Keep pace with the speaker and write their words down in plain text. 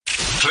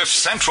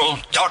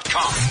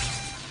CliffCentral.com.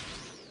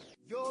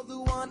 You're the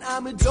one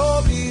I'm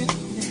adoring.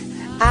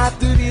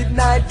 After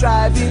midnight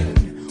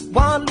driving,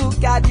 one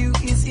look at you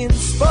is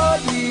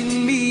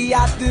inspiring me.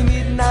 After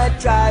midnight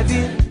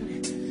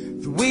driving,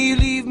 the way you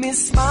leave me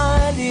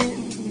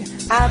smiling.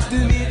 After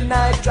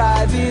midnight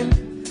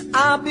driving,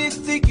 I've been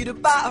thinking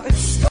about a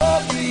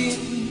story.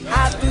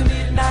 After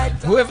midnight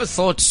driving, Whoever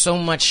thought so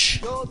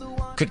much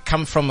could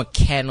come from a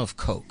can of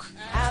Coke?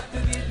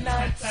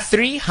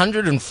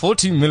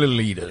 340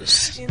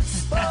 milliliters.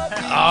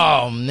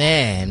 Oh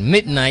man,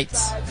 Midnight.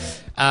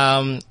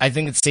 I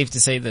think it's safe to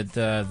say that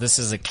this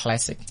is a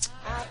classic,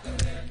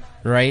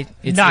 right?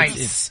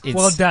 Nice. It's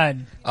well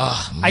done.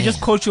 Oh, man. I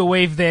just caught your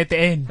wave there at the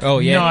end. Oh,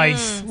 yeah?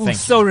 Nice. Ooh, Thank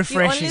so you.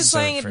 refreshing. You're only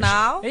saying it refreshing.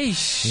 now.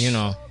 Eish. You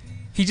know,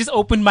 He just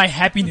opened my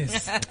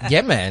happiness.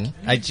 yeah, man.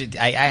 I Busted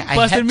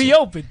had me to.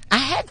 open. I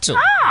had to.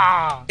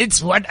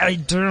 It's what I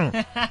do.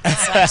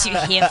 That's what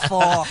you're here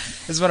for.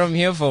 That's what I'm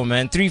here for,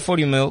 man.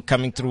 340 mil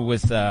coming through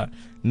with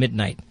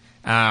Midnight.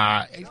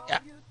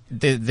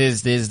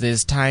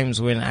 There's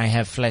times when I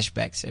have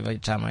flashbacks every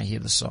time I hear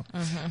the song.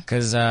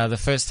 Because the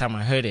first time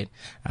I heard it,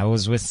 I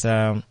was with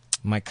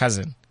my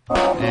cousin.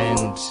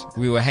 And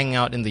we were hanging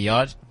out in the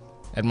yard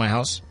at my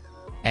house.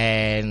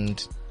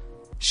 And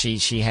she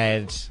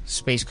had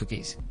space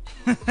cookies.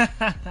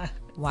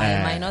 Why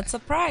am I not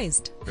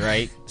surprised?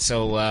 Right?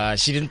 So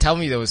she didn't tell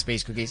me there were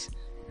space cookies.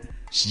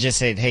 She just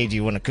said, "Hey, do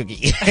you want a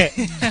cookie?"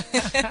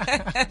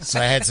 So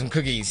I had some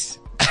cookies.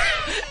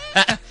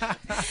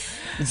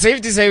 It's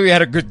safe to say we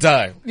had a good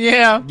time.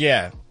 Yeah.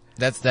 Yeah.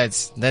 That's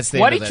the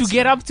What end of did you that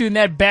get story. up to in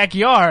that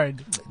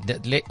backyard?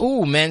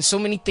 Oh man, so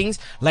many things.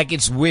 Like,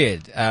 it's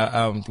weird.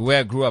 Where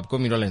I grew up,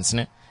 Komidolens,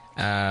 ne?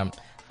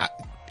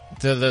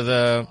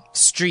 The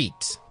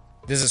street.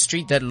 There's a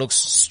street that looks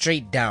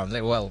straight down.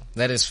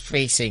 That is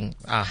facing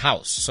our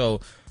house.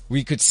 So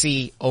we could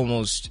see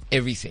almost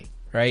everything,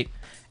 right?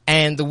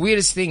 And the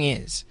weirdest thing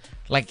is,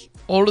 like,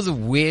 all of the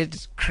weird,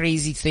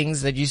 crazy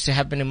things that used to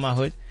happen in my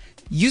hood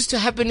used to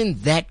happen in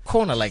that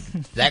corner, like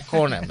that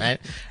corner, man.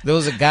 There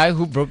was a guy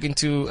who broke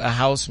into a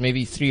house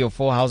maybe 3 or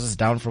 4 houses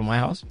down from my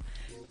house.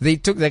 They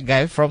took that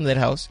guy from that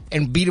house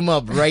and beat him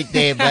up right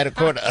there by the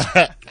corner.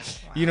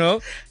 You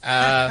know,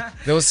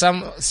 there was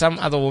some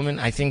other woman.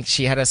 I think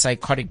she had a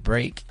psychotic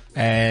break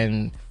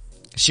and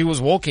she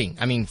was walking.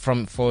 I mean,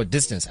 for a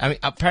distance. I mean,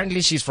 apparently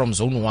she's from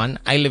zone 1.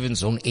 I live in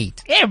zone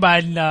 8. Yeah,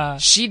 but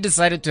She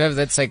decided to have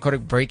that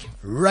psychotic break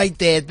right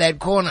there at that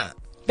corner.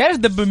 that is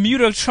the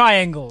Bermuda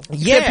Triangle.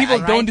 Yeah, Except people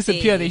right don't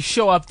disappear; there. they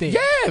show up there.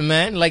 Yeah,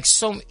 man. Like,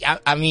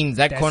 I mean,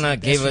 that corner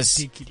that's gave us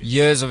ridiculous.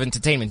 years of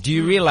entertainment. Do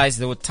you realize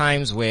there were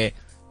times where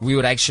we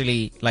would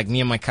actually, like, me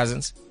and my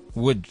cousins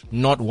would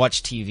not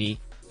watch TV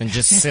and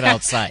just sit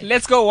outside?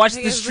 Let's go watch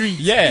the street.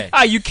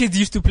 Yeah. You kids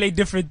used to play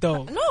different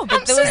though. No,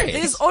 but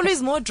there's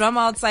always more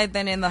drama outside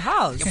than in the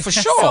house. For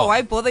sure. So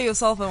why bother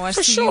yourself and watch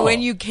For TV sure.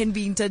 when you can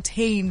be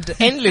entertained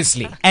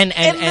Endlessly. And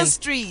in the and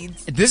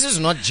streets? this is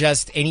not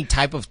just any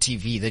type of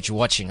TV that you're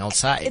watching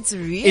outside. It's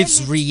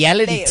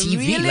reality like, TV.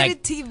 reality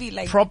like TV,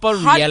 like proper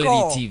hardcore.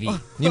 reality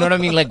TV. You know what I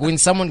mean? Like, when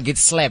someone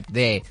gets slapped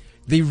there,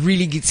 they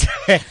really get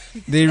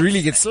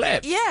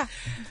slapped. Yeah.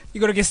 You're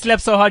gonna get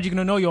slapped so hard you're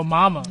gonna know your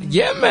mama.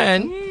 Yeah,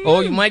 man.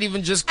 Or you might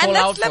even just call And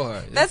out for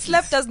her. that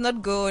slap does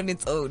not go on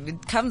its own.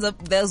 It comes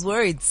up, there's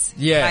words.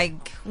 Yeah.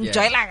 Like, Yeah.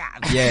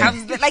 "Mjoylaga." Yeah.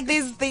 Like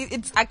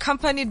it's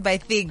accompanied by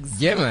things.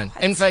 Yeah, man.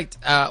 In fact,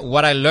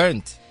 what I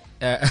learned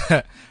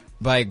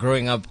by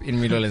growing up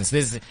in Midlands,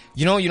 this,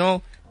 you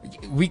know,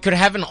 we could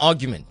have an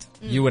argument,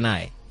 you and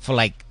I, for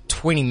like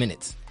 20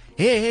 minutes.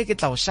 Hey,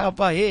 get our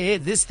shapa, hey,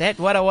 this, that,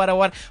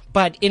 what.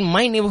 But in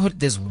my neighborhood,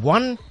 there's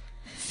one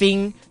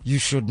thing you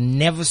should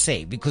never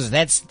say, because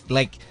that's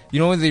like, you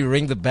know, when they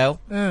ring the bell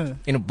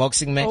in a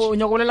boxing match. Oh,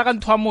 nyokolela ka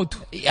ntho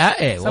ya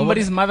motho.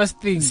 Somebody's mother's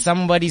thing.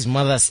 Somebody's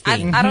mother's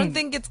thing. I don't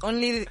think it's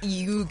only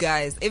you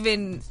guys.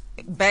 Even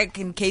back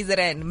in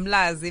KZN,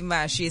 Mlazi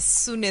Mash, as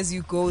soon as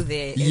you go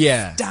there,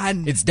 it's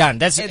done. It's done.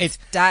 It's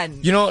done.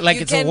 You know, like,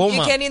 it's a warm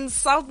You up. can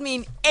insult me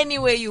in any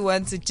way you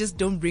want to. Just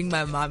don't bring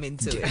my mom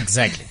into it.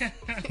 Exactly.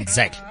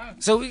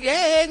 So,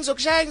 hey, It's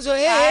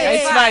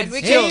fine.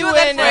 We can do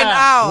that for an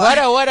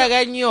hour. What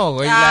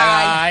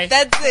ganyo?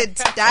 That's it.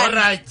 Done. All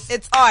right.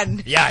 It's on.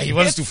 Yeah, he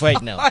wants to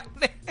fight now.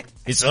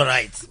 It's all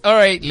right. All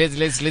right,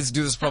 let's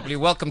do this properly.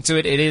 Welcome to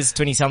it. It is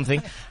 20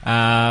 something.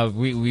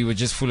 We were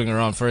just fooling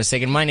around for a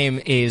second. My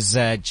name is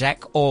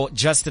Jack, or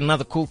just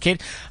another cool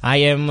kid. I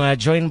am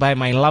joined by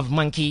my love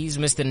monkeys,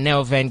 Mr.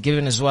 Nell Van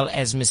Given, as well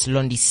as Miss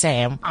Londi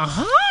Sam.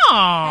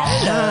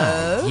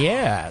 Hello.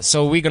 Yeah,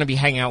 so we're gonna be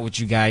hanging out with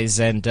you guys,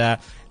 and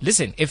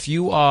listen, if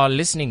you are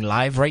listening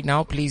live right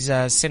now, please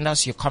send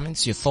us your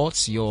comments, your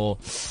thoughts, your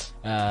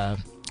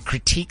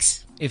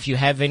critiques, if you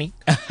have any.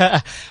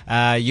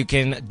 You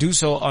can do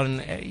so on,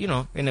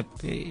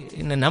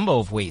 in a number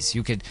of ways.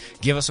 You could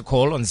give us a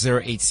call on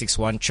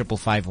 0861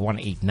 555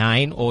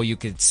 189, or you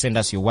could send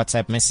us your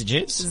WhatsApp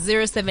messages.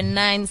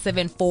 079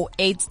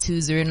 748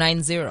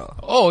 2090.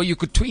 Or you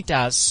could tweet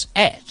us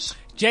at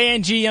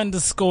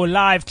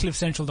JNG_live,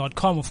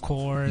 cliffcentral.com, of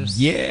course.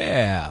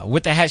 Yeah,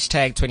 with the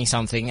hashtag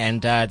 20something, and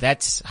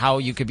that's how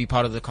you could be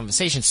part of the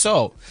conversation.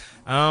 So,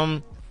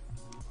 a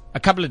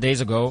couple of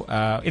days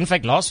ago, in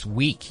fact, last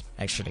week,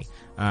 actually,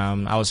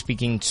 I was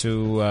speaking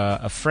to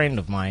a friend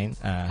of mine.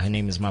 Her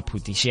name is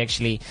Maputi. She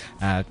actually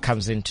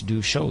comes in to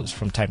do shows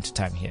from time to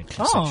time here at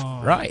Cliff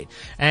Central. Right.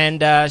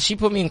 And she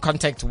put me in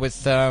contact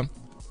with a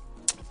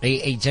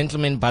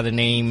gentleman by the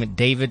name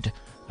David.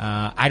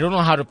 I don't know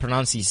how to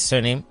pronounce his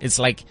surname. It's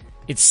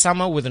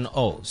Summer with an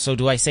O. So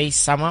do I say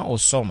Summer or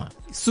Soma?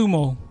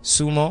 Sumo.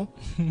 Sumo?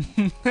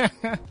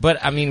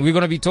 But, I mean, we're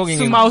going to be talking...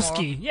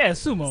 Sumowski. Yeah,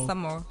 Sumo.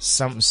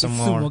 Some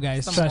Sumo, more.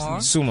 guys. Trust me.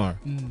 Sumo.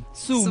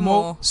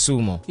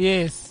 Sumo.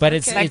 Yes. But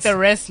it's... Like the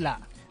wrestler.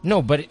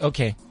 No, but,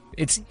 okay.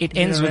 It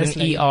ends with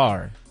an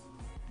ER.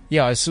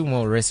 Yeah, a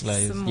sumo wrestler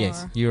is...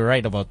 Yes, you're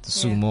right about the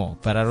sumo.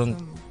 But I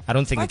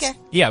don't think it's...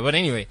 Yeah, but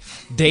anyway.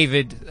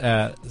 David,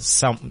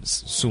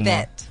 Sumo.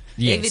 That.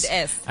 Yes. David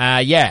S.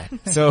 Yeah.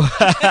 So,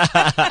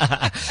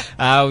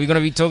 we're going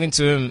to be talking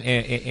to him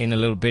in a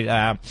little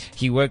bit.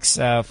 He works,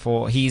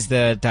 he's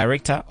the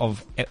director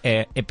of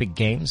Epic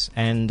Games,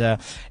 and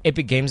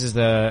Epic Games is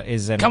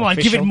an Come on,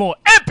 official, give it more.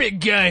 Epic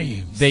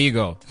Games! There you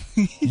go.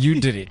 You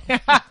did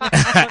it.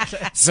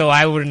 So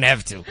I wouldn't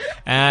have to.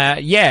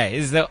 Yeah,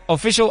 is the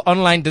official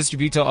online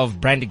distributor of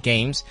branded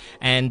games,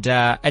 and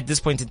at this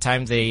point in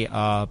time, they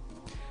are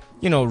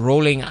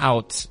rolling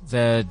out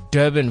the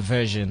Durban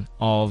version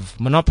of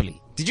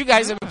Monopoly. Did you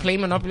guys ever play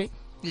Monopoly?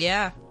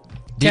 Yeah.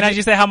 Can I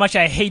just say how much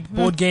I hate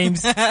board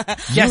games?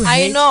 Yes,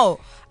 I know.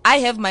 I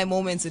have my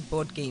moments with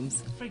board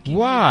games.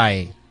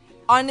 Why?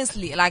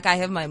 Honestly, I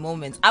have my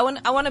moments. I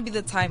want to be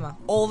the timer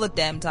all the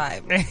damn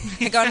time. I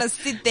want to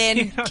sit there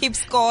and keep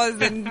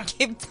scores and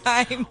keep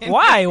time.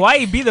 Why?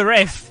 Why be the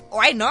ref?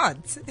 Why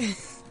not?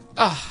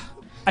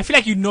 I feel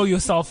like you know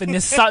yourself, and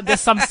there's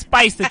some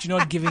spice that you're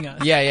not giving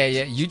us. Yeah.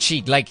 You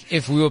cheat. Like,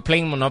 if we were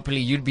playing Monopoly,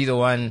 you'd be the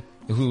one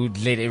who'd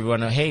let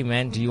everyone know, hey,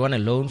 man, do you want a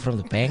loan from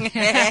the bank?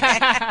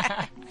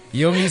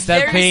 You only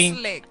start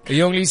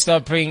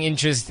paying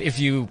interest if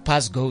you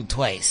pass go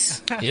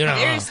twice.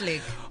 Very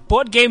slick.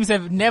 Board games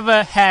have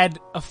never had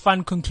a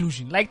fun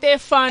conclusion. Like, they're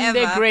fun, Ever.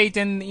 they're great,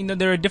 and,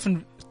 they're a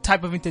different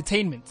type of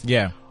entertainment.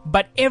 Yeah.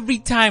 But every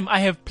time I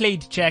have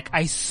played, Jack,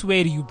 I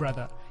swear to you,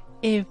 brother,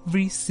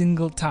 every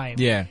single time.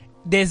 Yeah.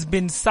 There's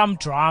been some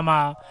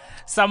drama.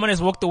 Someone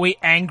has walked away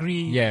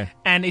angry. Yeah.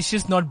 And it's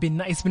just not been,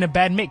 it's been a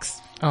bad mix.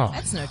 Oh.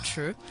 That's not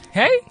true.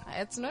 Hey?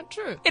 That's not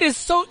true. It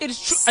is true.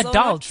 So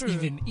Adults not true.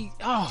 even.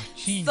 Oh,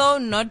 jeez. So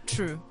not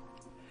true.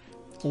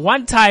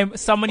 One time,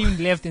 someone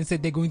even left and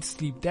said they're going to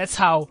sleep. That's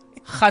how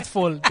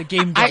hurtful the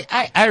game got.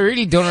 I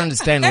really don't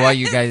understand why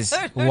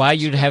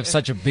you'd have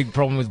such a big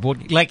problem with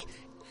board. Like,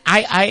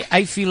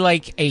 I feel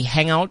like a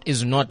hangout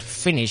is not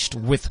finished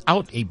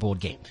without a board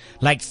game.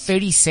 Like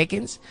 30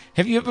 seconds.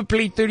 Have you ever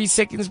played 30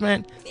 seconds,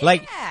 man? Yeah.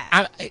 Like,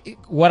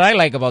 what I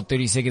like about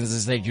 30 seconds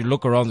is that you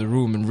look around the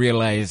room and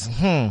realize,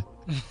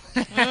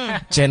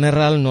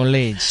 general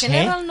knowledge.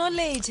 General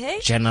knowledge, hey?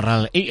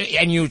 General.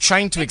 And you're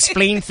trying to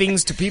explain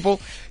things to people.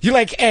 You're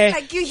like,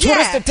 you hear.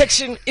 tourist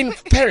detection in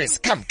Paris.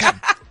 Come.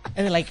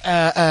 And they're like,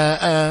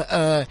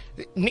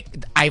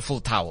 Eiffel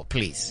Tower,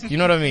 please. You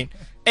know what I mean?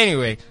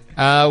 Anyway,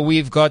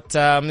 we've got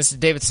Mr.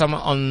 David Summer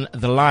on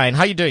the line.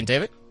 How you doing,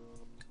 David?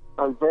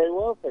 I'm very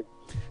well, thank you.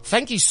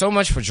 Thank you so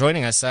much for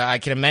joining us. I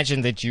can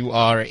imagine that you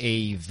are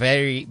a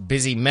very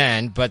busy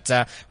man, but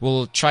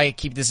we'll try to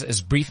keep this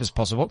as brief as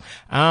possible.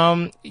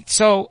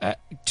 So,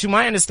 to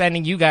my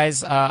understanding, you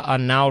guys are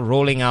now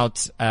rolling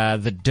out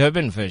the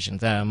Durban version,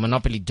 the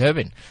Monopoly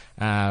Durban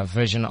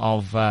version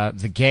of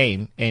the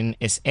game in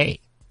SA.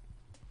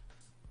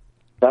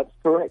 That's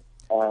correct.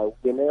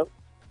 We announced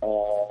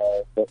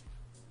that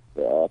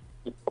a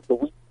couple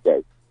of weeks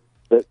ago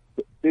that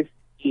this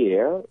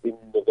year in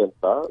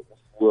November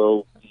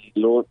we'll be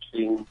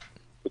launching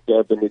the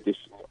Durban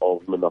edition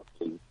of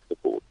Monopoly, the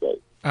board game.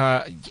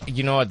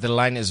 You know what? The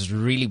line is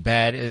really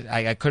bad.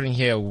 I couldn't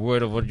hear a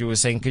word of what you were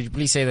saying. Could you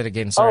please say that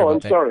again? Sorry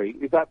about that. Sorry.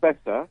 Is that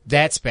better?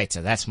 That's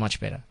better. That's much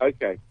better.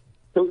 Okay.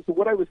 So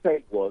what I was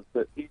saying was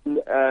that in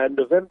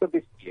November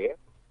this year,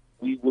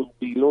 we will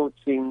be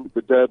launching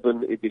the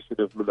Durban edition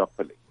of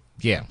Monopoly.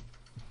 Yeah.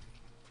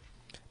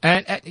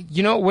 And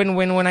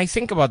when I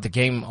think about the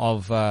game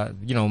of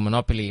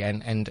Monopoly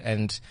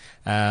and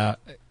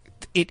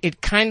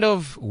it kind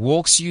of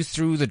walks you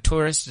through the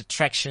tourist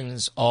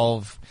attractions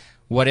of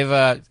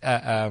whatever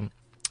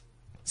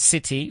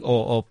city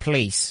or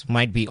place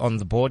might be on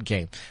the board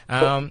game.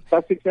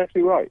 That's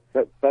exactly right.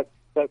 That's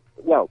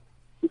well.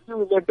 If you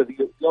remember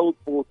the old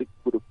board that you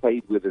would have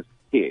played with as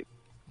a kid,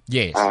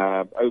 yes.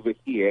 Over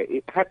here,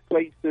 it had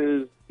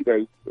places,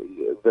 in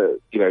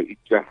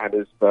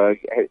Johannesburg.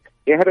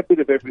 It had a bit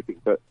of everything,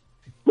 but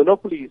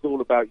Monopoly is all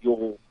about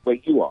where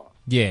you are.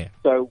 Yeah.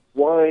 So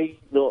why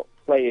not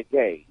play a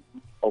game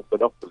of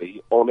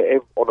Monopoly on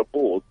a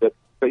board that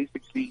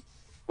basically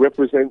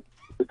represents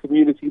the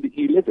community that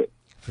you live in?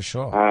 For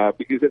sure.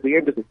 Because at the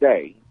end of the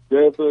day,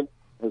 Durban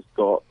has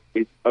got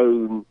its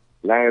own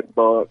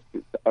landmarks,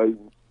 its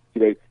own,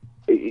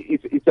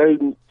 it's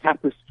its own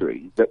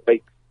tapestry that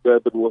makes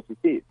Durban what it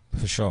is.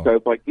 For sure. So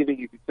by giving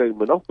it its own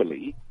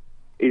monopoly,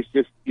 it's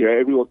just,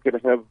 everyone can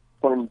have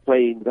fun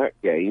playing that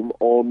game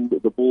on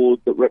the board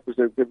that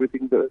represents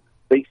everything that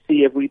they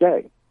see every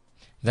day.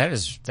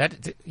 That's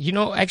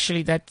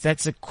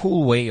a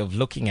cool way of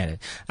looking at it.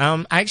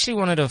 I actually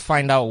wanted to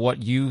find out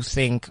what you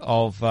think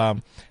of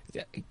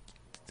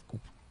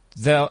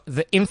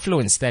the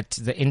influence that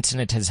the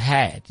internet has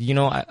had.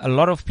 A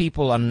lot of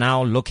people are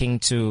now looking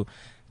to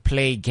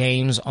play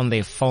games on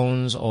their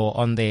phones or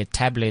on their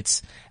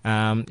tablets.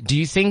 Do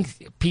you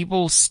think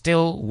people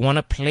still want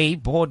to play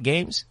board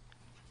games?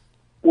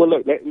 Well,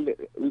 look,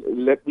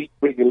 let me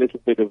bring a little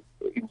bit of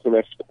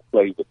international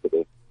flavour to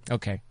this.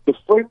 Okay. The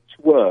French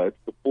word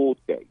for board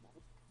games,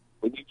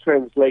 when you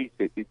translate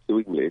it into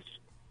English,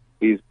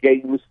 is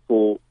games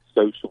for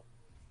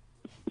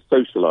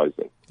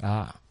socializing.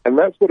 Ah. And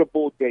that's what a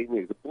board game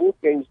is. Board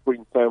games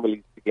bring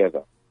families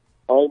together.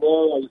 I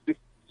know I was listening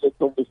to a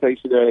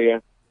conversation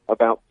earlier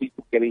about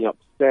people getting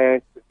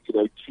upset,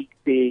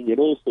 cheating and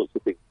all sorts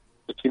of things.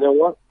 But you know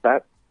what?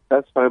 That's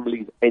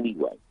families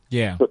anyway.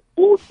 Yeah. But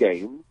board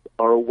games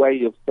are a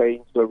way of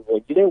saying to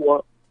everyone, you know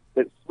what?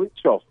 Let's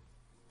switch off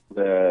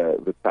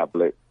the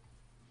tablet.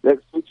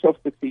 Let's switch off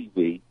the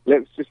TV.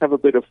 Let's just have a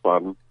bit of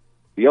fun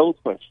the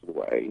old-fashioned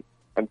way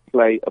and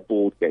play a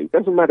board game.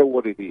 Doesn't matter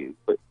what it is,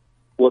 but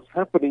what's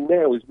happening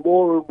now is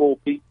more and more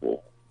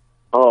people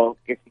are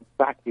getting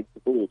back into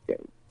board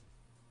games.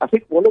 I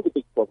think one of the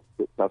big problems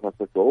that South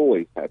Africa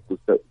always had was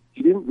that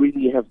you didn't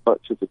really have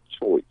much of a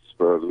choice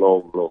for a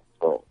long, long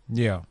time.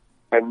 Yeah.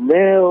 And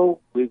now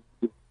with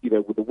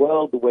the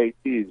world the way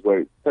it is, where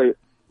it's so,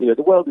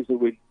 the world is a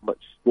really much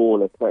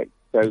smaller place.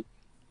 So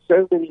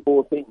many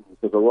more things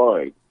have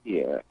arrived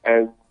here,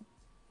 and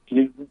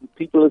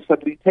people are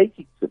suddenly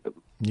taking to them.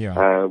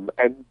 Yeah.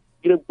 And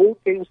board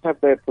games have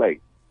their place.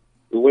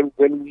 When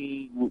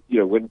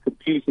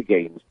computer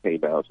games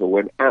came out or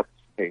when apps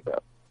came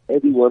out,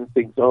 everyone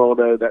thinks, oh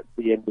no, that's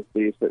the end of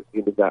this, that's the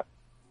end of that.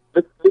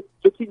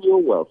 Look in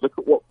your world. Look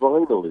at what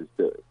vinyl is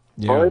doing.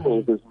 Yeah.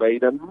 Vinyl has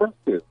made a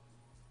massive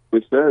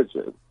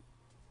resurgence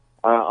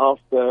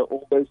after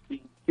almost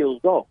being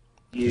killed off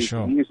years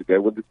ago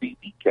when the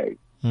CD came.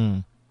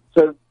 Mm.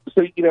 So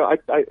I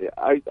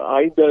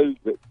know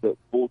that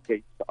board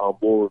games are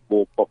more and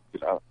more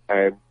popular,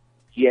 and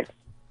yes,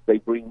 they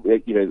bring they're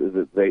here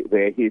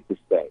to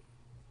stay.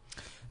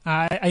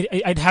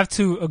 I'd have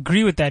to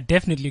agree with that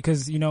definitely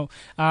because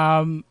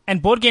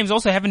and board games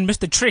also haven't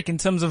missed the trick in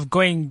terms of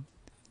going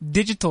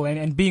digital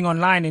and being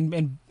online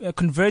and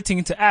converting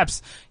into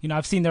apps.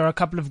 I've seen there are a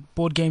couple of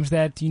board games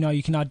that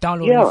you can now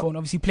download on your phone,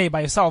 obviously play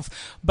by yourself,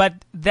 but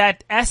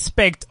that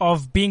aspect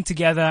of being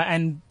together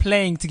and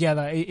playing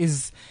together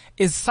is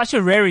such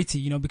a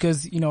rarity,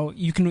 because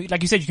you can,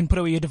 like you said, you can put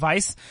away your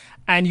device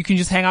and you can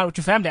just hang out with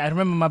your family. I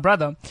remember my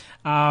brother,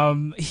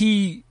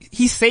 he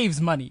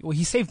saves money, or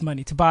he saved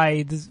money to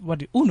buy this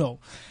Uno,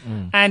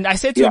 and I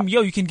said to him,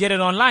 "Yo, you can get it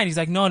online." He's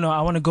like, "No,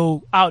 I want to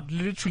go out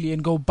literally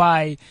and go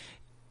buy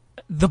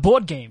the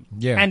board game."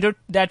 Yeah. And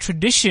that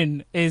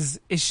tradition is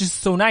just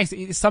so nice.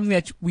 It's something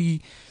that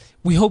we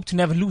hope to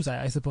never lose,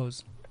 I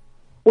suppose.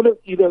 Well, look,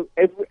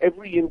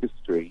 every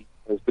industry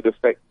has been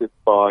affected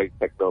by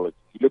technology.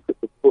 You look at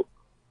the book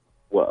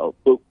world,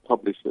 book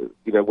publishers.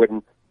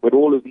 When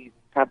all of these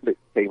tablets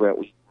came out,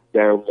 we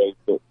can download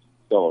books and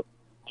so on.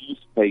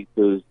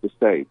 Newspapers, the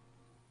same.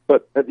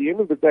 But at the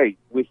end of the day,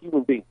 we're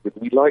human beings.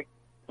 We like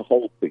to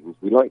hold things.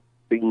 We like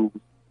things,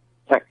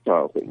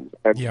 tactile things.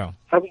 And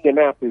having an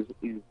app is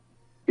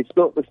it's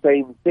not the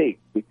same thing,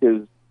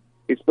 because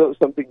it's not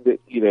something that,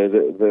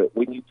 that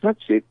when you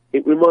touch it,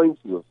 it reminds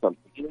you of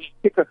something.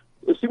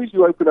 As soon as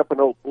you open up an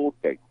old board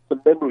game,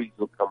 some memories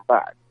will come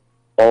back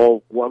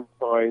of one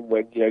time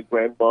when,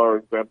 Grandma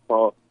and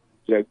Grandpa,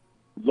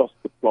 lost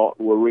the plot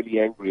and were really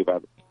angry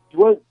about it. You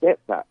won't get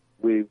that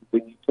when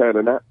you turn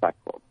an app back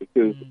on,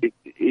 because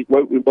it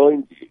won't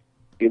remind you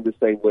in the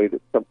same way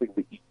that something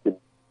that you can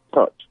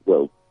touch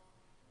will.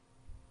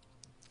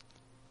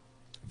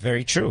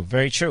 Very true.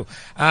 Very true.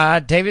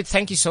 David,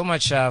 thank you so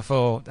much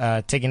for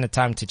taking the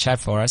time to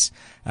chat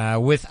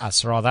with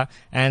us rather.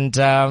 And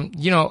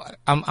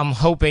I'm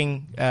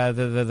hoping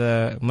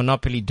the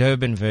Monopoly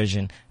Durban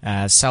version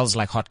sells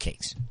like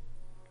hotcakes.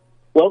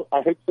 Well,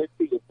 I hope so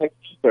too. Thank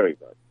you very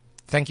much.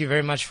 Thank you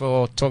very much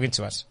for talking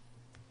to us.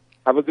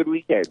 Have a good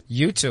weekend.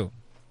 You too.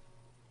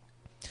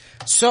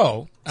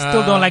 So,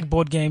 still don't like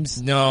board games.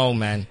 No,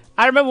 man.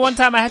 I remember one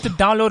time I had to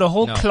download a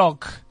whole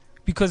clock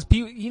because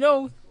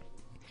people,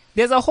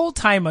 there's a whole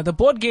timer. The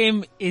board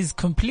game is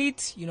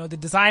complete. The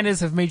designers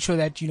have made sure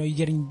that, you're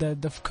getting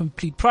the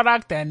complete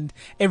product and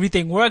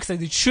everything works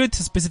as it should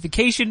to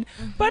specification.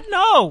 Mm-hmm. But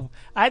no,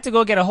 I had to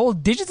go get a whole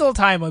digital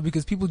timer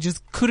because people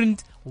just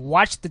couldn't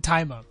watch the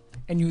timer.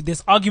 And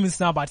there's arguments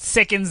now about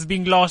seconds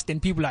being lost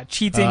and people are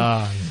cheating.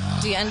 No.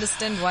 Do you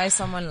understand why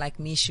someone like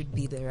me should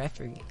be the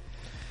referee?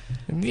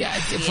 Yeah,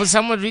 for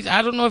some reason,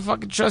 I don't know if I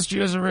can trust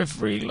you as a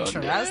referee. Lord.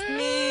 Trust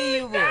me,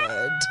 you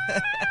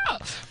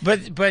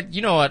would. But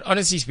you know what?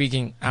 Honestly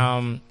speaking,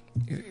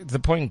 the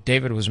point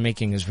David was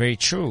making is very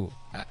true.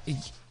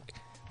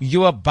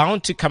 you are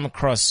bound to come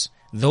across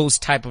those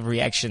type of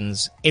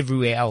reactions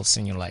everywhere else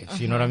in your life.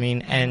 You know what I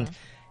mean? And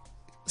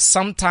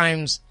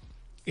sometimes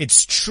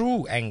it's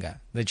true anger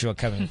that you are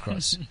coming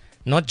across,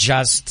 not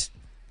just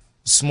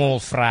small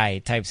fry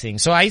type thing.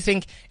 So I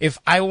think if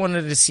I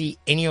wanted to see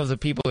any of the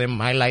people in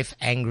my life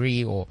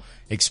angry or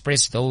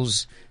express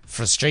those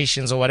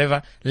frustrations or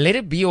whatever, let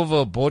it be over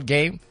a board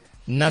game.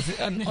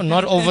 Nothing,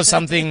 not over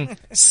something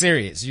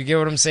serious. You get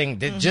what I'm saying?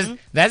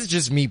 That's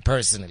just me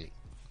personally.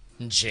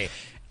 Nje.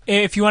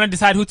 If you want to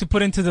decide who to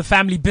put into the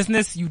family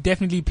business, you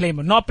definitely play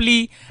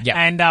Monopoly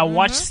and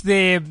watch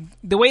the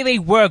way they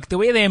work, the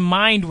way their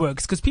mind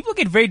works. Because people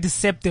get very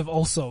deceptive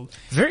also.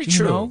 Very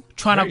true. You know,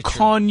 trying to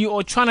con you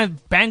or trying to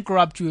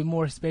bankrupt you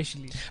more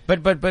especially.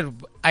 But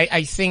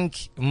I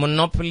think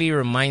Monopoly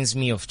reminds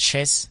me of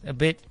chess a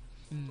bit.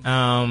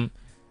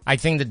 I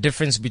think the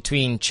difference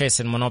between chess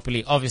and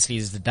Monopoly obviously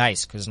is the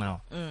dice, because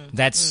now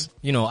that's,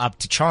 up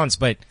to chance,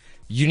 but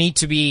you need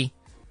to be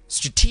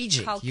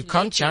strategic. You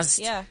can't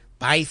just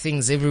buy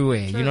things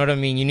everywhere. You know what I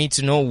mean? You need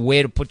to know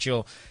where to put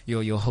your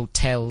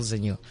hotels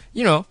and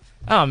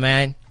oh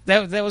man,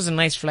 that was a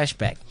nice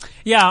flashback.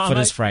 Yeah. For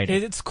this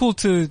Friday. It's cool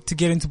to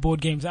get into board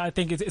games. I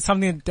think it's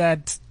something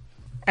that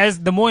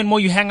as the more and more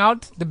you hang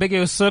out, the bigger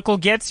your circle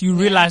gets, you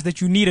realize that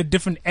you need a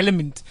different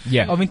element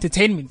of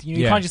entertainment.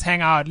 You can't just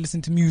hang out,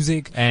 listen to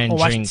music, and or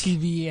watch drink.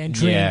 TV and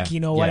drink,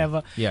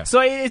 whatever. Yeah.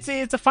 So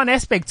it's a fun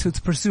aspect to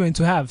pursue and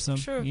to have. So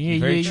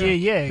Very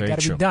true.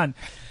 gotta be done.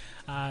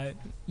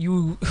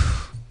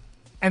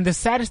 And the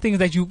saddest thing is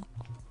that you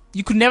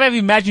could never have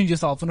imagined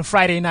yourself on a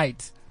Friday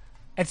night.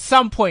 At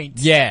some point.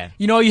 Yeah.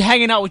 You're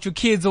hanging out with your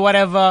kids or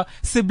whatever,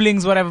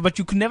 siblings, whatever, but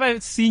you could never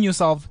have seen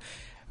yourself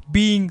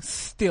being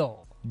still.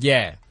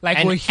 Yeah. Like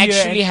and we're here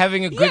actually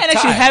having a good time. Yeah, and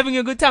actually having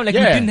a good time. Like we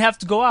didn't have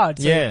to go out.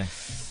 So, yeah.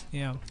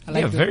 Yeah.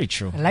 Very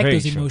true. I like very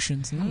those true.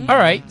 emotions. All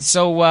right.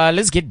 So,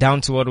 let's get down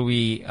to what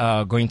we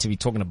are going to be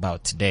talking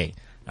about today.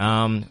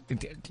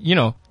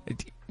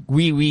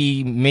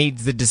 We made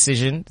the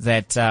decision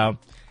that,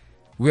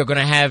 we're going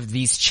to have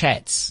these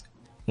chats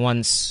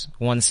once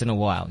in a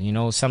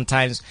while.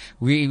 Sometimes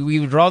we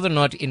would rather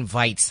not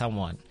invite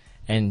someone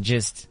and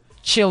just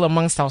chill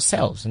amongst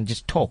ourselves and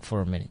just talk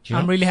for a minute.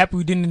 I'm really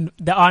happy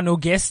there are no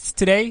guests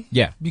today.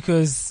 Yeah.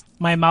 Because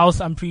my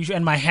mouth, I'm pretty sure,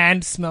 and my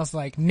hand smells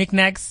like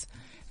knickknacks.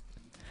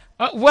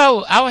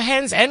 Well, our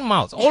hands and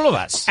mouths, all of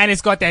us. And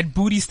it's got that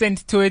booty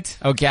scent to it.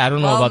 Okay, I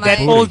don't know about that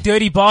booty. old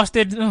dirty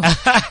bastard.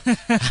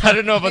 I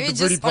don't know about Maybe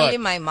the booty just part. only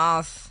my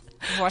mouth.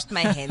 Washed my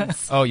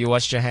hands. Oh, you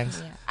washed your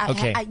hands? Yeah.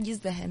 Okay. I use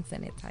the hand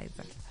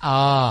sanitizer.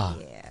 Ah.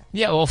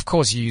 Yeah, well, of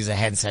course you use a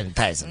hand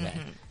sanitizer, man.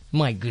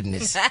 My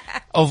goodness.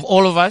 Of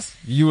all of us,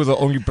 you were the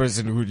only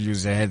person who would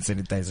use a hand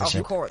sanitizer.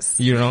 Of course.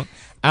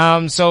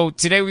 So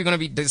today we're going to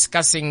be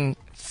discussing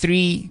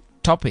 3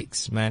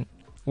 topics, man.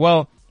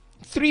 Well,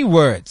 3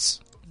 words,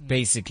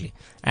 basically.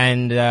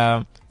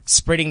 And,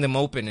 spreading them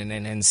open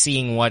and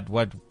seeing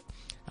what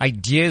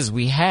ideas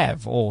we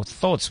have or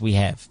thoughts we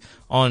have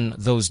on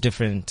those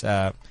different,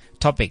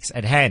 topics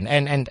at hand.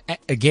 And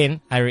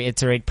again, I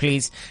reiterate,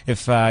 please,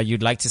 if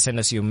you'd like to send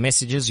us your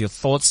messages, your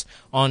thoughts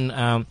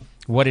on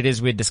what it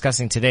is we're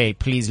discussing today,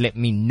 please let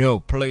me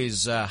know.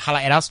 Please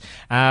holla at us.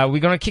 We're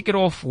going to kick it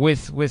off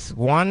with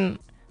one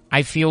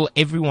I feel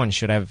everyone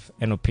should have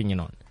an opinion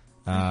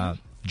on.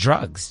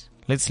 Drugs.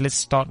 Let's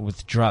start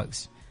with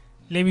drugs.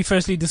 Let me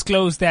firstly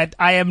disclose that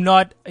I am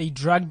not a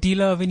drug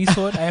dealer of any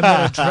sort. I am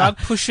not a drug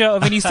pusher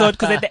of any sort.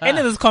 Because at the end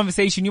of this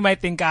conversation, you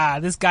might think,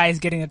 this guy is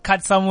getting a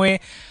cut somewhere.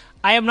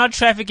 I am not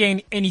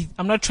trafficking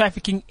I'm not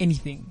trafficking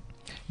anything.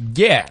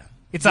 Yeah.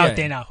 It's out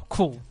there now.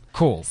 Cool.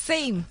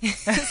 Same.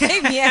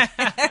 Same, yeah.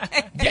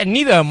 Yeah,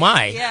 neither am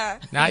I. Yeah.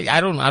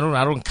 I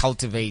don't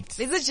cultivate.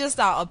 These are just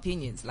our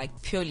opinions, like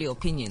purely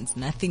opinions.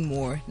 Nothing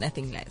more,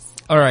 nothing less.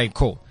 All right,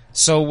 cool.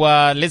 So,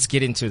 let's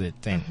get into it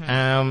then.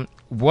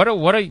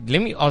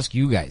 Let me ask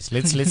you guys.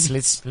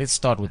 Let's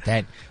start with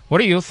that.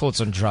 What are your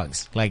thoughts on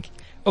drugs? Like,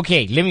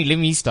 okay, let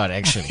me start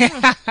actually.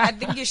 I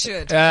think you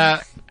should.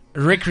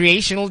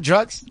 Recreational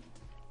drugs.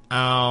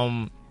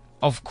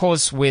 Of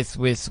course,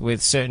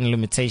 with certain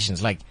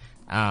limitations. Like,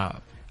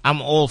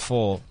 I'm all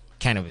for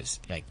cannabis,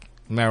 like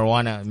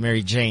marijuana,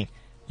 Mary Jane.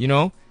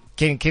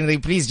 Can they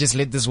please just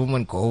let this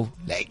woman go,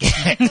 like,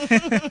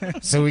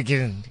 so we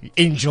can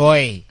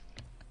enjoy.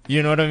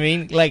 You know what I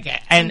mean? Like,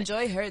 and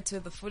enjoy her to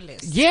the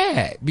fullest.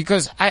 Yeah,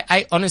 because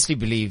I honestly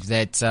believe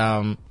that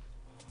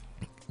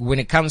when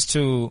it comes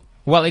to,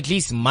 well, at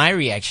least my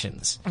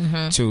reactions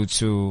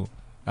to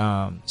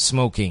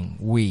smoking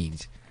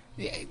weed,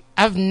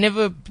 I've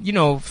never,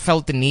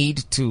 felt the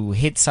need to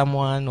hit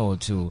someone or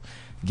to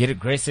get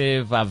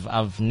aggressive.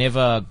 I've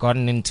never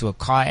gotten into a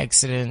car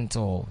accident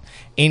or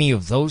any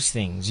of those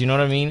things. You know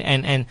what I mean?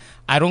 And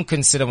I don't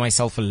consider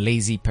myself a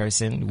lazy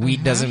person.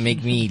 Weed doesn't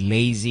make me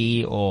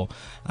lazy or,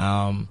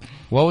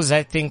 what was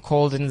that thing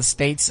called in the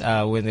States,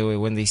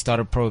 when they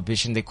started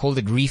prohibition? They called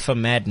it reefer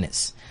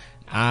madness.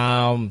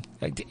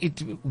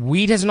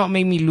 Weed has not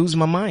made me lose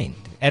my mind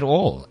at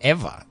all,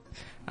 ever.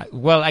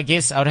 Well, I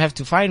guess I would have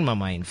to find my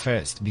mind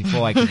first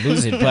before I could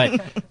lose it.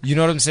 But you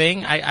know what I'm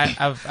saying?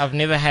 I've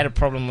never had a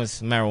problem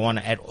with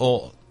marijuana at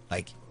all.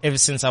 Like, ever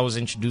since I was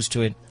introduced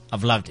to it,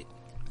 I've loved it.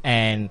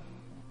 And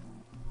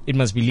it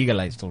must be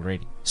legalized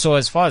already. So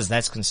as far as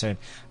that's concerned,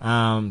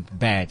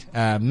 bad.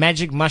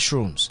 Magic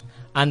mushrooms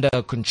under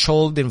a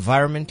controlled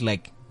environment,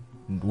 like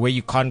where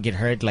you can't get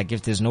hurt, like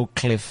if there's no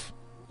cliff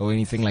or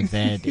anything like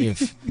that,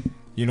 if,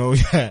 you know,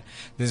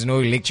 there's no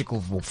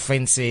electrical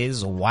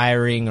fences or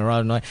wiring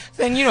around,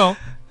 then, you know.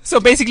 So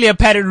basically a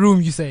padded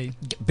room, you say?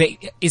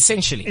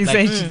 Essentially.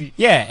 Essentially. Like,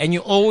 yeah, and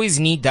you always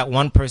need that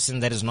one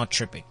person that is not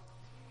tripping.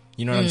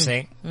 You know what I'm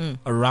saying?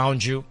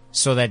 Around you,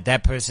 so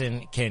that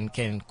person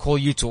can call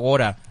you to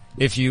order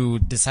if you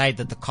decide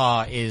that the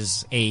car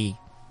is a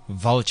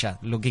vulture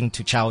looking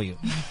to chow you.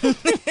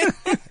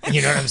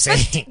 You know what I'm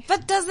saying?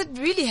 But does it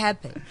really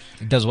happen?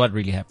 Does what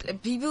really happen?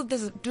 People,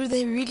 do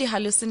they really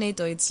hallucinate,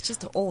 or it's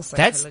just all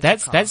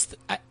psychological? That's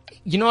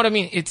you know what I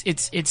mean?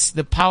 It's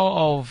the power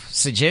of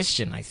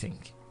suggestion, I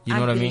think. You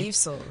know what I mean? I believe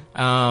so.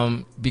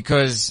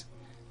 Because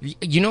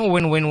you know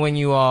when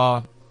you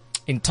are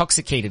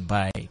intoxicated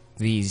by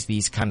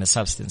these kind of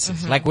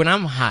substances, like when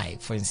I'm high,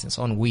 for instance,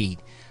 on weed,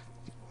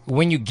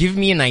 when you give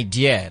me an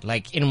idea,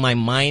 like in my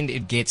mind,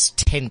 it gets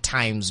 10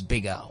 times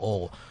bigger,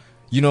 or,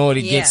 you know,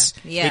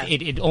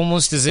 it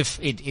almost as if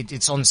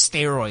it's on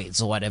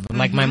steroids or whatever.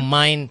 Like my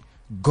mind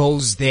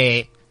goes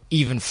there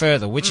even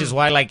further, which is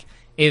why, like,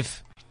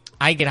 if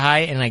I get high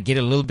and I get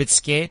a little bit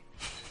scared,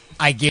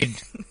 I get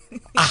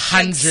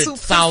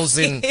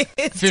 100,000,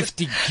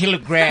 50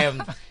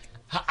 kilogram,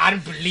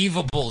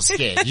 unbelievable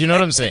scared. You know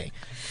what I'm saying?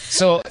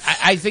 So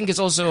I think it's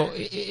also,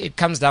 it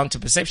comes down to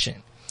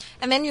perception.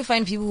 And then you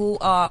find people who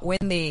are, when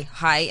they're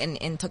high and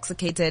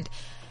intoxicated,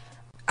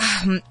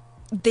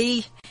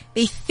 they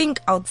think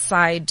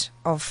outside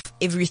of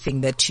everything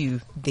that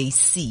they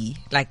see,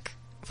 like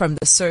from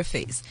the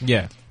surface.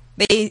 Yeah.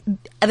 They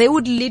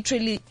would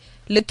literally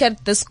look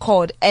at this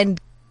chord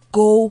and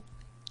go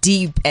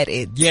deep at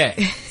it. Yeah.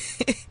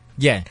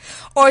 Yeah.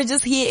 Or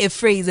just hear a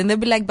phrase and they'll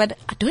be like, but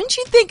don't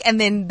you think? And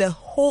then a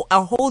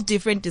whole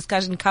different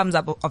discussion comes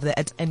up of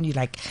that, and you're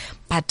like,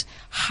 but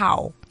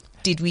how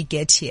did we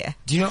get here?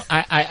 Do you know,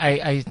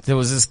 I there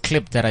was this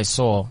clip that I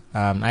saw.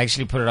 I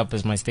actually put it up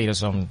as my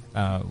status on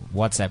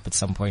WhatsApp at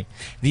some point.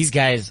 These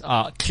guys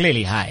are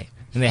clearly high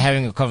and they're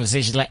having a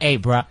conversation like, hey,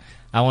 bruh,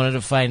 I wanted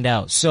to find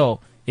out. So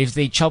if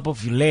they chop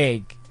off your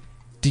leg,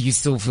 do you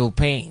still feel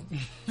pain?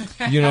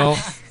 You know?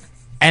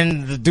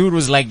 And the dude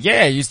was like,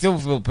 yeah, you still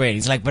feel pain.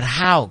 He's like, but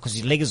how? Because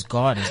your leg is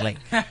gone. It's like,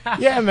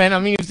 yeah, man, I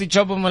mean, if they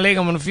chop off my leg,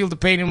 I'm going to feel the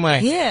pain in my...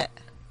 Yeah.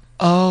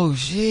 Oh,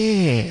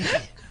 shit.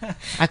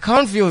 I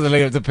can't feel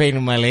the pain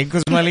in my leg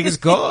because my leg is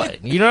gone.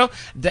 You know?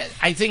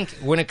 I think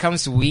when it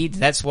comes to weed,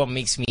 that's what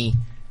makes me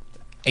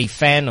a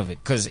fan of it,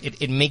 because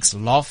it makes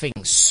laughing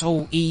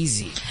so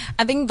easy.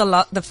 I think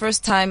the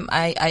first time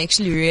I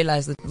actually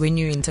realized that when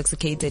you're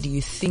intoxicated,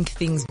 you think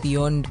things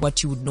beyond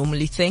what you would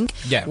normally think,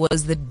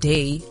 was the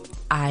day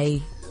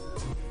I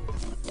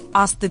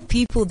asked the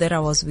people that I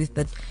was with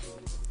that,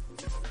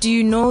 do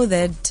you know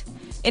that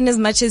in as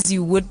much as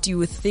you would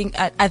think,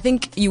 I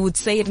think you would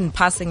say it in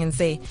passing and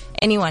say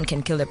anyone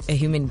can kill a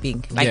human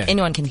being, like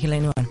anyone can kill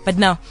anyone. But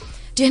now,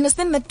 do you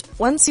understand that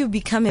once you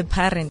become a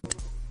parent,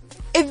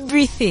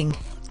 everything,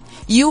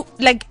 you,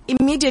 like,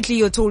 immediately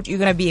you're told you're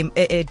gonna be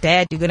a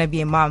dad, you're gonna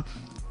be a mom,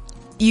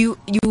 you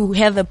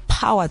have the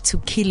power to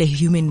kill a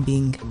human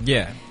being.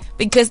 Yeah.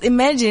 Because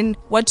imagine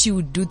what you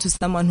would do to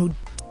someone who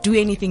do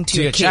anything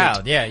to your kid.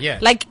 Child. Yeah.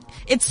 Like,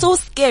 it's so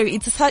scary.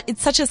 It's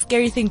such a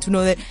scary thing to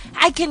know that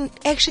I can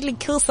actually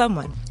kill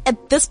someone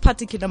at this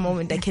particular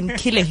moment. I can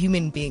kill a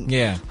human being.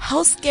 Yeah.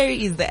 How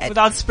scary is that?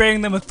 Without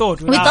sparing them a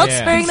thought. Without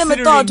sparing them a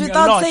thought.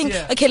 Without saying,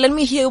 yeah, okay, let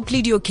me hear you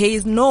plead your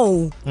case.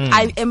 No,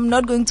 I am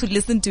not going to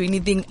listen to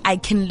anything. I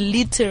can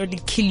literally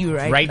kill you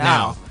right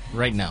now.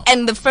 Right now.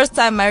 And the first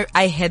time I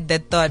had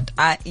that thought,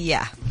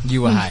 yeah.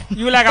 You were high.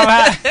 You were like, I'm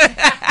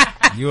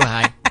high. You were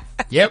high.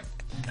 Yep.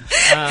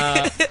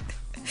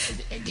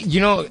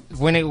 You know,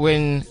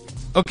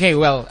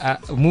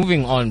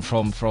 moving on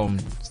from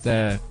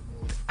the,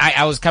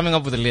 I was coming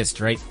up with a list,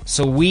 right?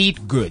 So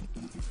weed, good.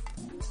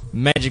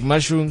 Magic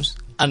mushrooms,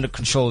 under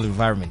controlled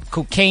environment.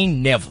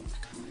 Cocaine, never.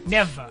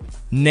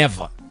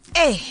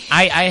 Hey.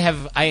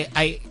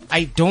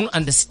 I don't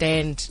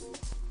understand.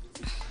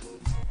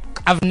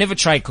 I've never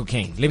tried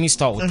cocaine. Let me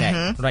start with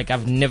that. Like,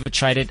 I've never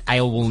tried it.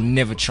 I will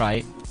never try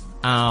it.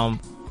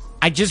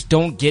 I just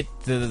don't get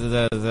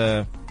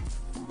the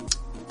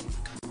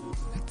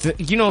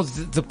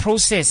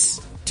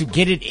process to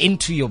get it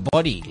into your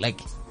body. Like,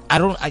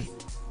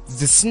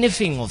 the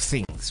sniffing of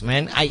things,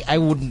 man. I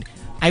would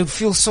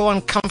feel so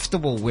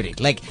uncomfortable with it.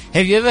 Like,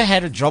 have you ever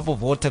had a drop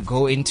of water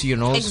go into your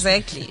nose?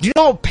 Exactly. Do you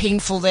know how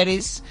painful that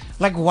is?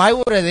 Like, why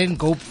would I then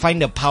go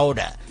find a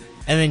powder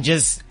and then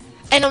just,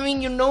 and I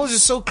mean, your nose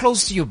is so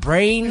close to your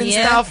brain and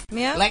stuff.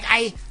 Yeah. Like,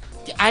 I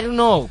don't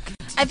know.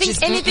 I think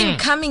just, anything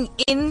coming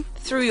in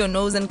through your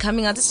nose and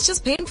coming out, it's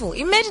just painful.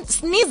 Imagine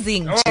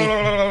sneezing.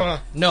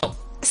 No.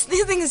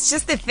 Sneezing is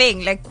just a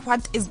thing. Like,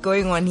 what is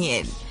going on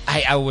here?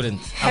 I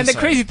wouldn't. And the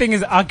crazy thing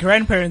is, our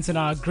grandparents and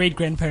our great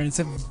grandparents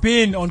have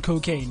been on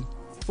cocaine.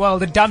 Well,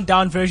 the dumbed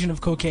down version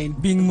of cocaine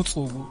being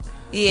mutsugu.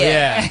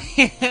 Yeah.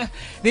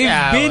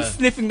 They've been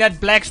sniffing that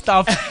black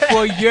stuff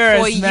for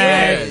years,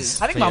 man.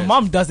 Years. I think my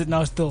mom does it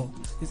now still.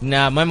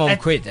 Nah, my mom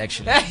quit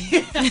actually.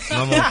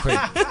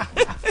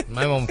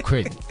 My mom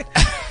quit.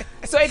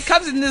 So it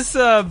comes in this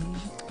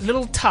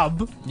little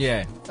tub.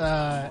 Yeah.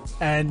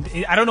 And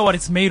I don't know what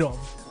it's made of.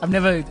 I've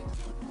never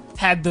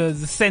had the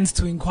sense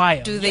to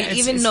inquire. Do they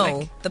even know?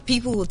 Like, the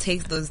people who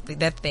take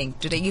that thing,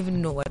 do they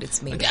even know what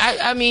it's made of?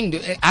 I mean,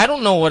 I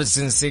don't know what it's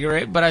in a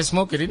cigarette, but I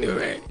smoke it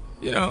anyway,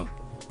 you know.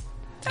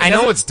 I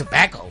know it's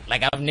tobacco.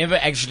 Like, I've never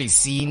actually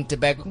seen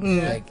tobacco.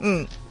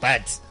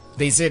 But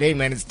they said, hey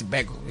man, it's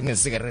tobacco in a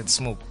cigarette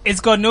smoke. It's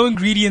got no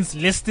ingredients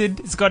listed.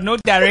 It's got no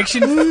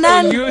directions.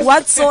 None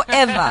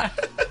whatsoever.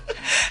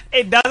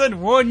 It doesn't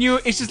warn you.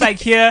 It's just like,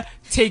 here,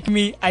 take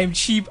me. I'm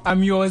cheap.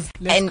 I'm yours.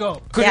 Let's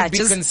go. Could it be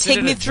just considered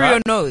take me a through drug?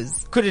 your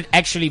nose. Could it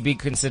actually be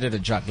considered a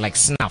drug, like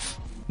snuff?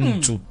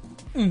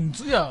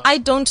 Yeah. I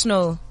don't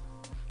know.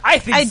 I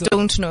think I so.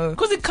 don't know.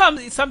 Because it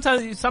comes,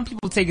 sometimes some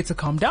people take it to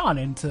calm down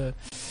and to,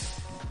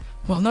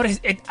 well, not as,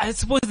 I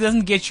suppose it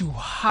doesn't get you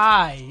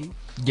high.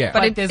 Yeah.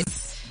 But there's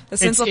the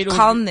sense of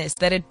calmness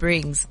that it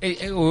brings.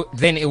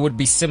 Then it would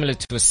be similar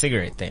to a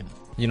cigarette then.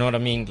 You know what I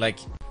mean? Like,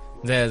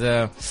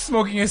 the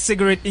smoking a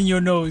cigarette in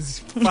your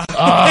nose.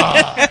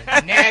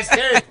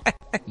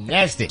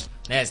 Nasty.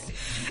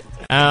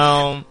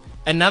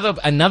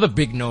 Another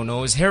big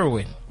no-no is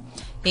heroin.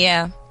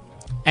 Yeah.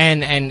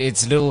 And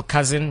its little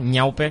cousin,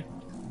 Nyaupe.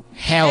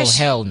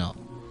 Hell no.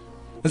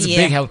 It's a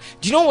big hell.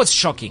 Do you know what's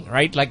shocking,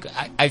 right? Like,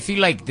 I feel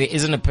like there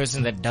isn't a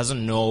person that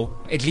doesn't know,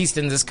 at least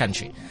in this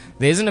country,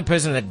 there isn't a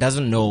person that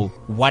doesn't know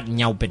what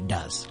Nyaupe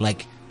does.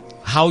 Like,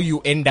 how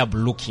you end up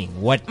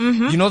looking. What,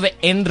 you know, the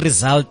end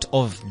result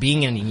of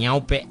being an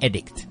Nyaupe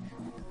addict.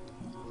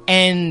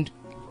 And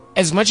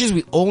as much as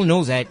we all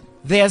know that,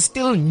 there are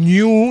still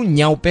new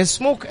Nyaupe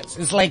smokers.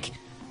 It's like,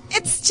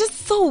 it's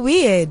just so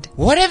weird.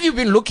 What have you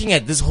been looking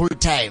at this whole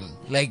time?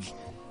 Like,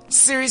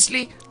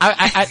 seriously?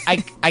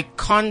 I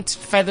can't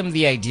fathom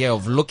the idea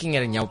of looking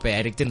at a Nyaupe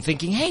addict and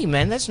thinking, hey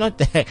man, that's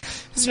not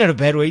a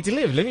bad way to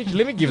live. Let me give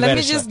that a shot. Let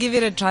me just give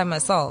it a try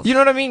myself. You know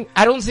what I mean?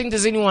 I don't think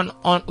there's anyone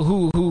on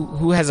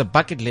who has a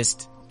bucket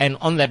list, and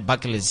on that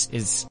bucket list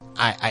is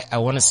I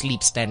want to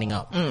sleep standing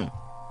up.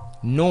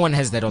 No one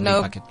has that on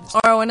their bucket list.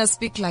 Or I want to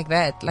speak like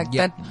that,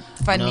 that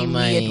funny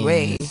weird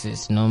way.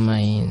 No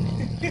mine.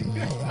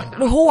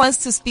 Who wants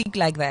to speak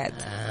like that?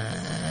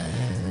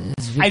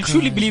 I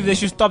truly believe they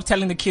should stop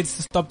telling the kids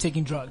to stop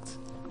taking drugs.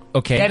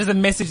 Okay. That is a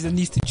message that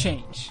needs to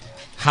change.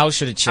 How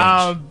should it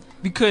change?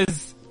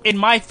 Because in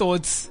my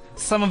thoughts,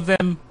 some of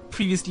them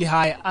previously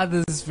high,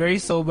 others very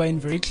sober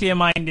and very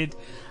clear-minded.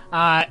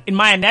 In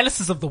my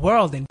analysis of the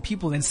world and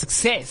people and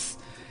success,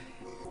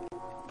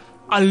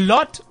 a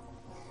lot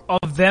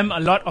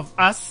of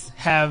us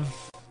have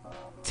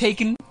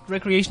taken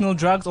recreational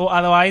drugs or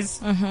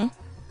otherwise.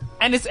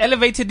 And it's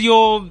elevated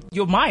your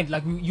mind.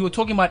 Like you were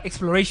talking about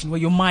exploration,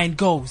 where your mind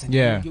goes. And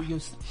you're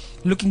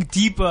looking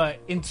deeper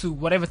into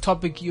whatever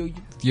topic you're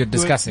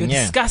discussing.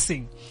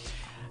 Discussing.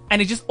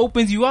 And it just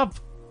opens you up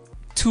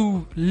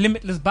to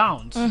limitless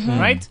bounds,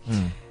 right?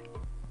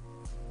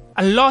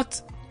 A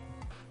lot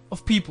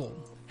of people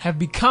have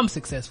become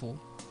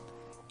successful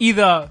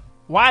either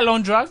while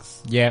on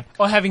drugs,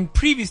 or having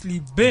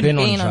previously been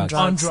on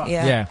drugs.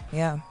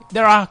 Yeah.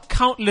 There are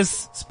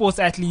countless sports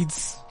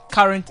athletes,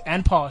 current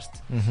and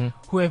past,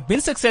 who have been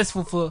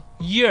successful for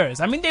years.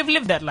 I mean, they've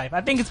lived that life.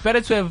 I think it's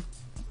better to have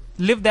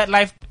lived that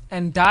life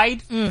and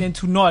died than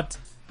to not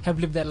have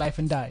lived that life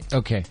and died.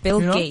 Okay. Bill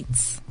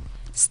Gates,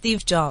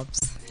 Steve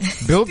Jobs.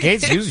 Bill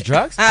Gates used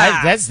drugs?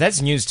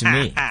 That's news to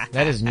me.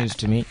 That is news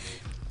to me.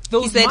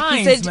 He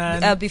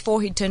said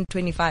before he turned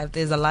 25,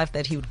 there's a life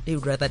that he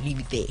would rather live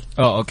it there.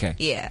 Oh, okay.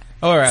 Yeah.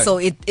 All right. So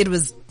it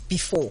was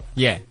before.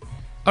 Yeah.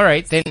 All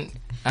right. Then,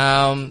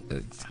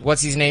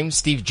 what's his name?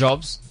 Steve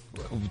Jobs.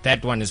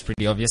 That one is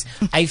pretty obvious.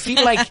 I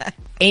feel like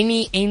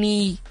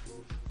any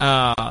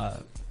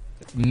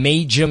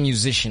major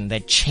musician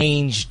that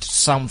changed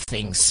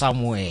something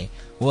somewhere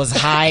was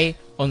high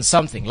on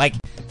something. Like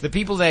the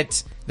people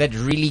that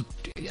really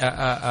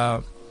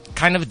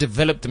kind of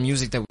developed the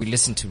music that we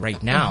listen to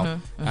right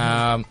now.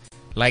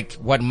 Like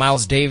what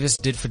Miles Davis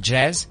did for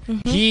jazz.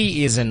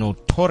 He is a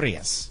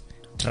notorious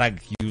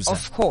drug user.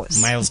 Of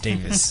course. Miles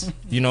Davis.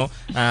 You know,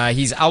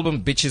 his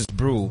album Bitches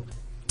Brew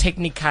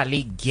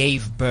technically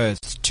gave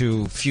birth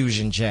to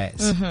fusion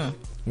jazz,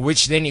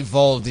 which then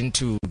evolved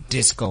into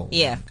disco.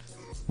 Yeah.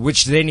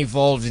 Which then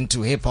evolved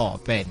into hip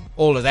hop and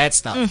all of that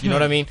stuff. You know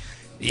what I mean?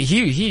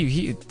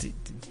 He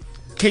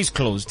case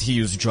closed. He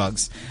used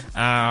drugs.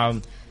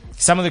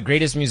 Some of the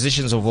greatest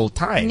musicians of all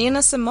time.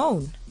 Nina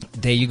Simone.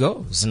 There you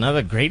go. It's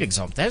another great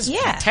example. That's a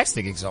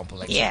fantastic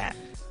example. Actually. Yeah.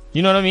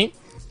 You know what I mean?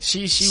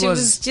 She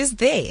was just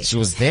there. She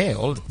was there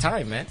all the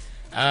time, man.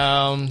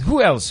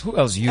 Who else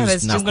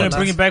used I'm going to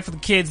bring it back for the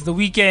kids. The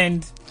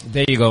Weeknd.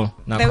 There you go.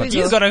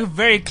 He's got a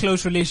very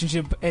close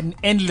relationship, an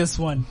endless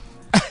one,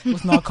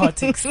 with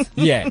narcotics.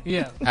 Yeah.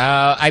 Yeah.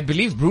 I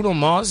believe Bruno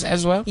Mars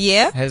as well.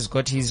 Yeah. Has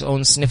got his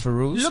own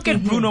snifferoos. Look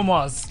at Bruno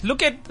Mars.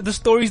 Look at the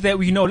stories that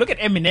we know. Look at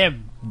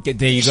Eminem.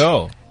 There you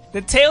go.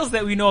 The tales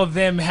that we know of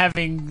them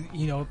having,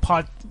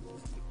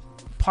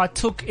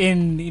 partook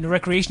in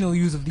recreational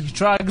use of these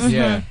drugs.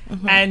 Yeah.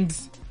 And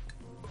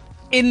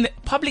in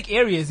public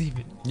areas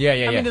even. Yeah.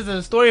 I mean, there's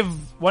a story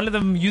of one of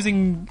them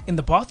using in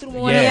the bathroom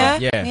or Yeah.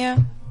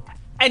 whatever.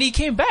 And he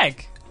came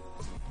back.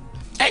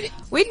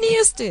 Whitney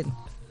Houston.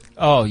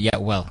 Oh yeah,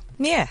 well,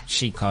 Yeah.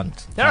 she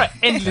can't. There are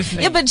endless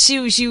Yeah, but she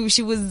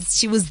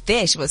was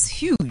there. She was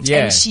huge,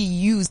 Yeah. and she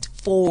used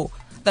for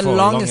the For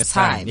longest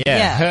time.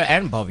 Yeah, her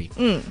and Bobby.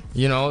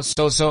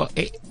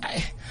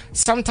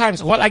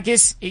 Sometimes, well, I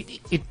guess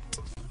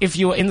if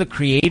you're in the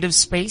creative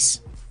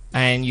space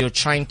and you're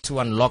trying to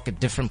unlock a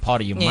different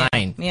part of your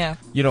mind,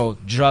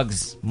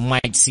 drugs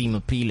might seem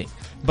appealing.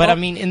 But I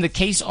mean, in the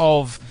case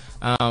of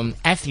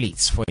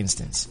athletes, for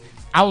instance,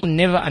 I'll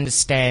never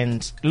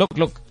understand.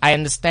 Look, I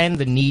understand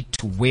the need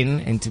to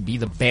win and to be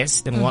the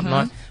best and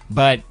whatnot,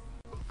 but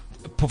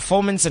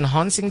performance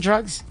enhancing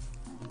drugs,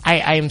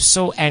 I am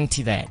so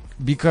anti that,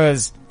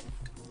 because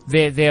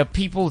there are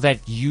people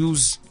that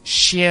use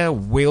sheer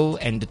will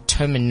and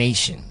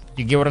determination.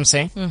 You get what I'm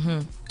saying?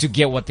 To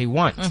get what they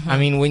want. I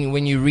mean,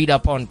 when you read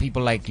up on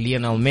people like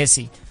Lionel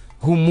Messi,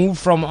 who moved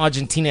from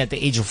Argentina at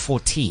the age of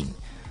 14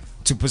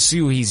 to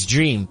pursue his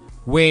dream,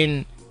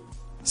 when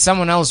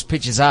someone else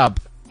pitches up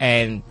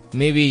and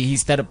maybe he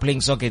started playing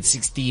soccer at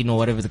 16 or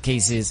whatever the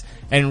case is,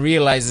 and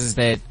realizes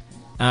that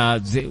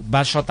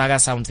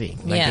Bashotaga something,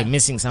 like they're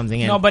missing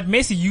something. No, but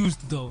Messi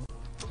used though.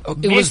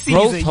 It was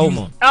growth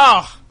hormone.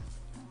 Well,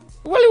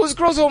 it was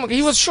growth hormone.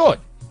 He was short.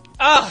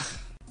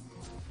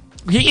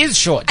 He is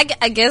short.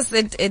 I guess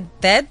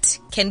that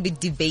can be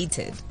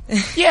debated.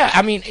 Yeah,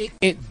 I mean,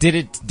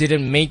 did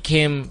it make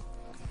him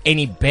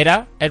any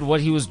better at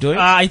what he was doing?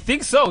 I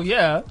think so.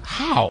 Yeah.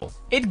 How?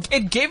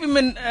 It gave him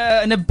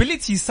an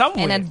ability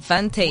somewhere. An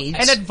advantage.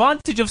 An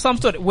advantage of some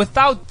sort.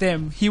 Without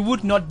them, he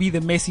would not be the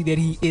Messi that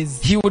he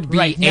is. He would be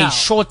right now. a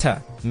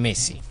shorter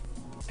Messi.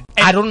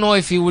 I don't know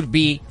if he would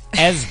be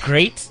as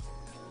great.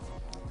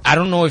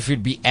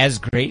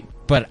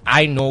 But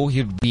I know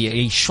he'd be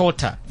a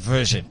shorter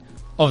version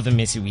of the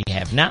Messi we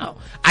have now.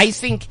 I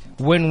think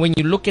when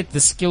you look at the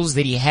skills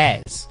that he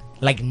has,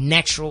 like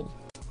natural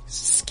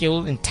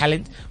skill and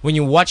talent, when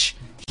you watch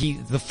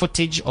the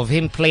footage of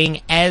him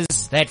playing as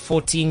that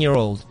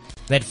 14-year-old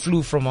that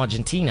flew from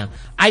Argentina,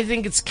 I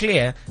think it's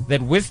clear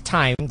that with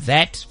time,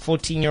 that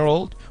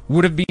 14-year-old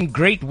would have been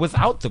great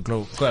without the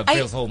growth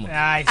hormone.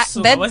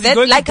 He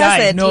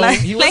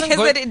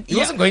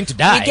wasn't going to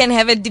die. We can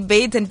have a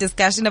debate and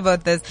discussion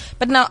about this.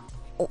 But now,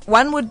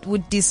 one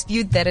would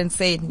dispute that and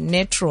say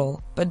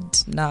natural,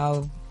 but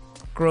now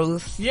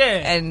growth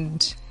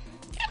and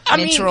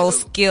natural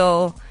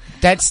skill.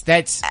 That's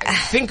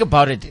think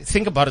about it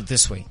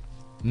this way.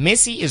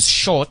 Messi is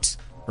short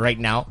right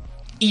now,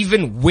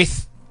 even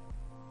with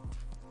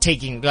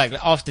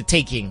after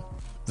taking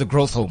the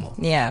growth hormone.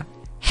 Yeah.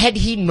 Had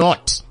he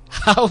not,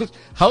 how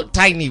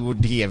tiny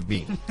would he have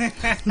been?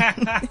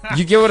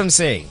 You get what I'm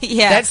saying?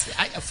 Yeah.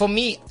 For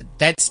me,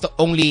 that's the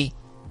only.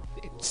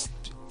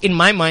 In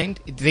my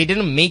mind, they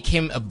didn't make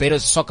him a better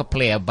soccer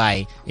player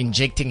by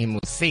injecting him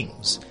with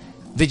things.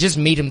 They just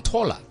made him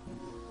taller.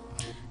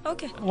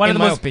 Okay. In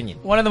my opinion.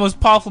 One of the most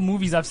powerful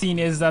movies I've seen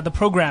is The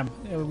Program,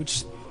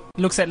 which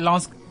looks at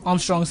Lance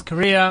Armstrong's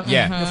career.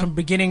 Yeah. From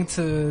beginning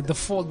to the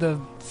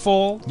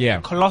fall.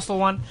 Yeah. Colossal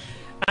one.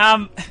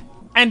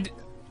 And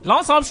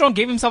Lance Armstrong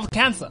gave himself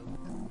cancer.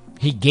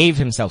 He gave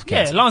himself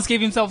cancer. Yeah, Lance gave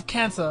himself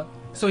cancer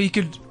so he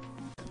could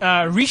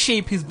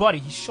reshape his body,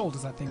 his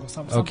shoulders, I think, or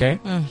something. Okay.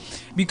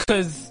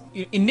 Because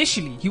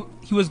initially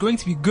he was going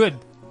to be good.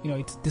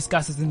 It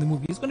discusses in the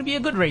movie. He's going to be a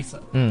good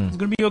racer. He's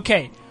going to be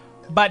okay.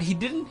 But he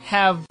didn't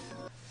have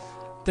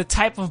the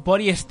type of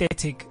body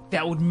aesthetic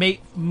that would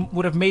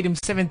have made him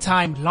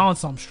 7-time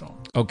Lance Armstrong.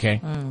 Okay.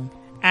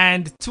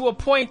 And to a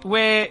point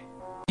where,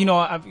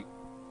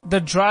 the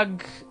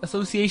drug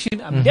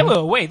association, they were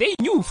away. They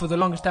knew for the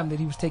longest time that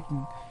he was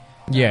taking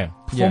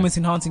performance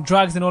enhancing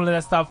drugs and all of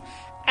that stuff.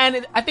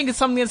 And I think it's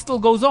something that still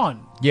goes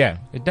on. Yeah,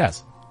 it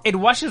does. It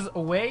washes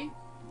away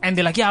and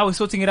they're like, we're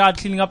sorting it out,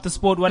 cleaning up the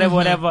sport,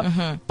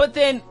 whatever. But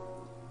then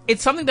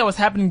it's something that was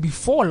happening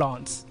before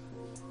Lance.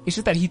 It's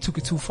just that he took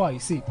it too far, you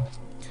see.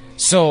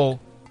 So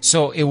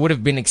it would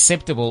have been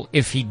acceptable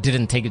if he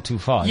didn't take it too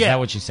far. Is that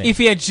what you're saying? If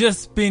he had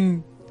just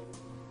been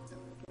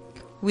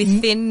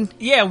within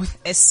with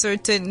a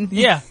certain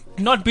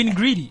not been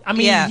greedy. I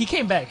mean, he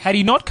came back. Had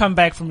he not come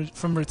back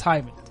from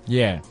retirement,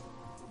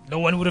 no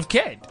one would have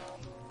cared.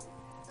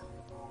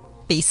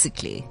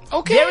 Basically.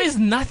 Okay. There is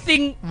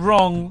nothing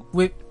wrong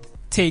with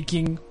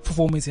taking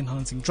performance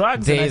enhancing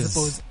drugs and I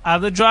suppose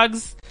other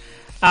drugs.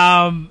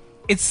 They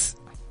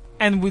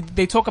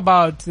talk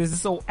about, there's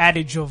this old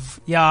adage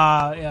of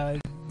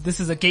this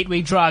is a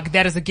gateway drug,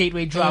 that is a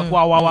gateway drug,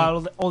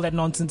 all that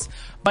nonsense.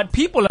 But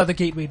people are the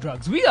gateway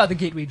drugs. We are the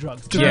gateway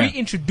drugs to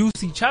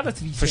reintroduce each other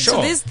to these things. Sure.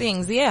 To these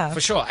things,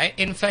 For sure.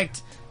 In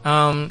fact,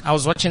 I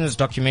was watching this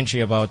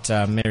documentary about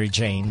Mary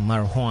Jane,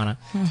 marijuana,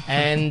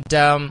 and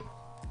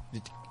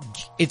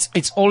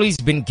it's always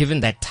been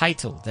given that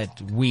title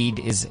that weed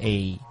is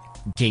a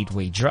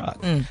gateway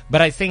drug.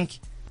 But I think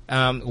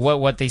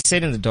what they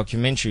said in the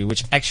documentary,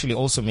 which actually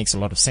also makes a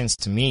lot of sense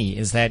to me,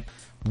 is that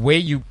where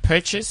you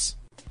purchase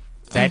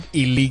that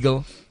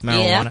illegal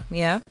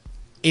marijuana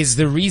is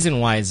the reason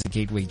why it's a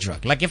gateway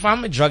drug. Like if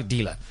I'm a drug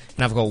dealer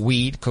and I've got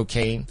weed,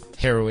 cocaine,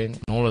 heroin,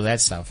 and all of that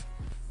stuff,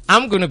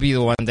 I'm going to be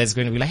the one that's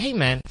going to be like, hey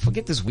man,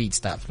 forget this weed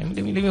stuff. Let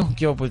me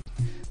hook you up with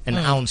an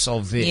ounce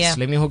of this. Yeah.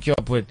 Let me hook you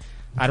up with,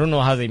 I don't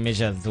know how they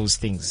measure those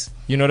things.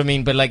 You know what I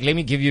mean? But like, let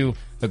me give you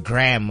a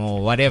gram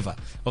or whatever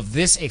of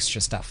this extra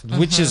stuff,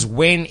 which is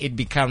when it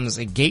becomes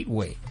a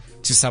gateway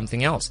to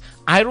something else.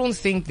 I don't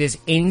think there's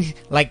any,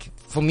 like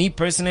for me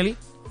personally,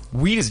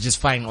 weed is just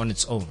fine on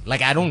its own.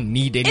 Like I don't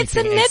need anything. It's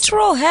a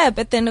natural herb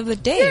at the end of the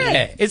day.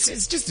 Yeah, it's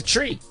just a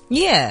tree.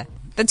 Yeah.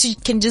 That you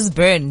can just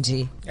burn,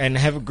 G. And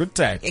have a good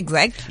time.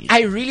 Exactly.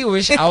 I really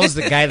wish I was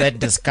the guy that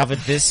discovered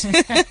this.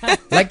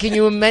 Like, can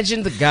you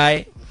imagine the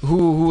guy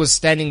who was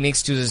standing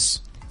next to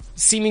this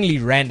seemingly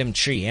random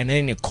tree and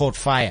then it caught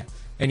fire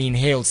and he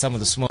inhaled some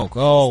of the smoke?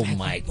 Oh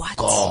my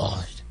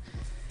God.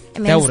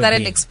 And That then he would've started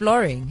been-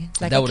 exploring.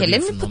 Like, that okay, would've let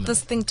been me put phenomenal.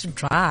 this thing to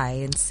dry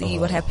and see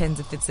what happens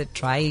if it's a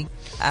dry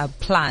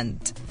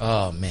plant.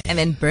 Oh man. And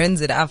then burns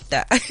it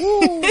after.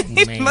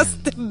 it man.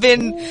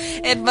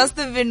 must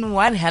have been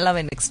one hell of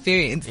an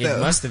experience, It though.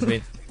 must have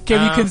been.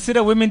 Can we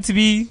consider women to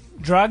be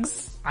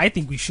drugs? I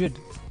think we should.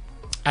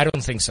 I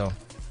don't think so.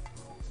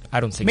 I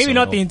don't think Maybe so.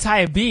 not no. the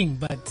entire being,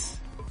 but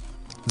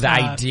The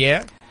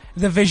idea?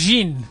 the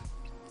vagine.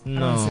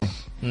 No.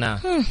 Nah.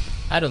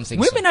 I don't think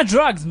Women so. are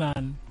drugs,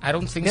 man. I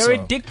don't think They're so.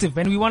 addictive,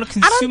 and we want to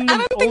I consume don't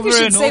them think over we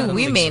should and say over.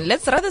 women.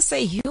 Let's rather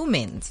say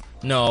humans.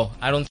 No,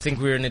 I don't think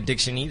we're an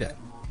addiction either.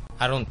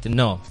 I don't.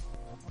 No.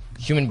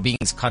 Human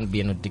beings can't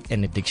be an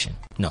addiction.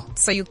 No.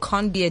 So you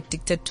can't be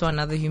addicted to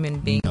another human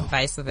being, No.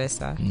 vice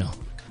versa. No.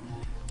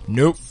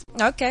 Nope.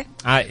 Okay.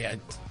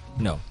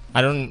 No.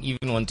 I don't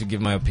even want to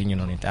give my opinion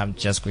on it. I'm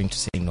just going to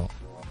say no.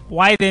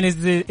 Why then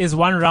is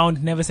one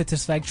round never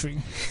satisfactory?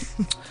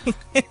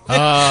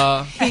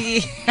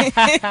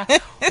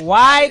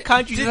 Why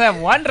can't you just have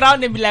one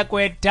round and be like,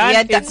 we're done?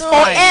 Yeah, it's that's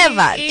fine.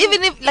 forever.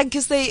 Even if, like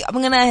you say,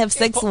 I'm gonna have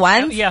sex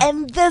once, yeah.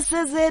 and this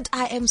is it.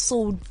 I am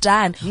so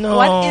done. No,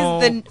 What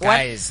is the what?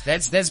 guys?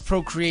 That's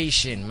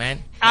procreation,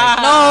 man.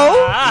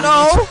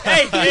 No.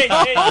 Hey, hey,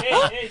 hey, hey,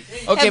 hey.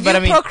 Okay, Have but you I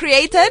mean,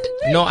 procreated?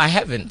 no, I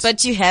haven't.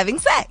 But you having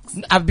sex.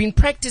 I've been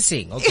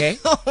practicing. Okay.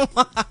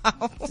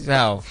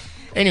 Wow.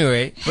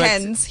 Anyway, but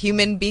Hence,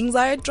 human beings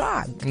are a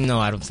drug. no,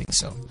 I don't think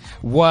so.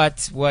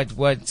 What?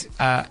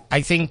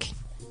 I think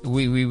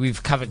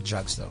we've covered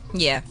drugs though.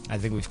 Yeah. I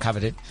think we've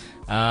covered it.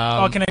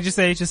 Oh, can I just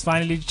say, just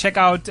finally, check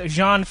out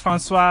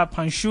Jean-Francois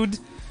Panchoud.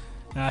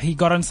 He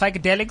got on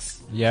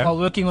psychedelics Yeah. while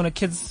working on a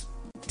kids'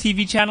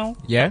 TV channel,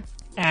 Yeah.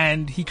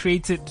 and he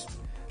created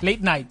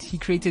late night. He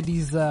created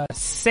these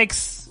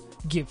sex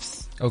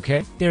gifts.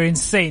 Okay. They're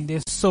insane.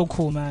 They're so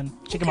cool, man.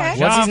 Check Okay. them out.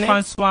 What's his name?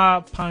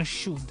 Jean-Francois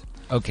Panchoud.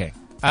 Okay.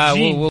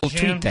 Jean, We'll Jean,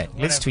 tweet that.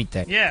 Let's whatever. tweet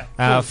that. Yeah,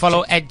 cool.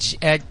 Follow at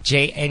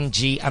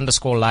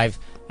JNG_live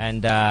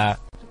and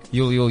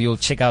you'll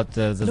check out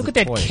the Look the at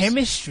that toys.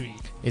 chemistry.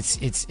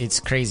 It's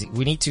crazy.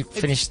 We need to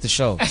finish the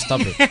show.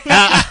 Stop it.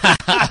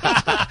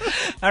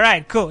 All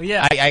right, cool.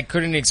 Yeah. I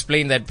couldn't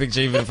explain that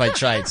picture even if I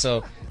tried.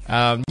 So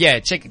yeah,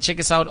 check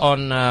us out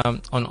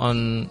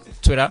on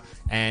Twitter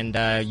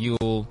and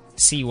you'll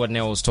see what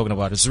Nell was talking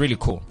about. It's really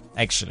cool,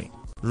 actually.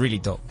 Really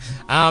dope.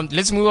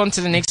 Let's move on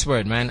to the next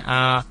word, man.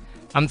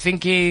 I'm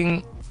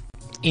thinking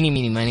any,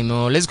 mini, money,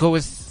 more. Let's go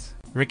with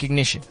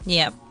recognition.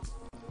 Yep.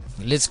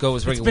 Let's go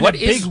with It's recognition. been What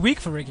a is big week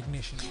for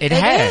recognition. it?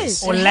 It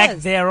Has is. Or It lack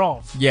has.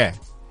 thereof. yeah.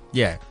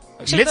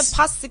 Actually, Let's the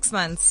past 6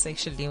 months,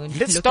 actually, when let's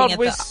looking start at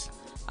with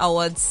the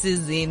award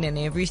season and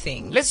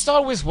everything. let's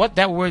start with what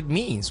that word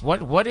means.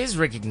 What is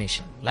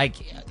recognition? Like,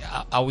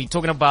 are we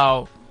talking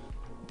about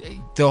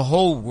the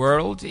whole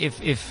world?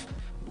 If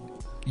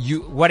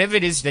you, whatever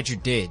it is that you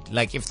did,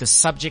 like if the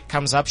subject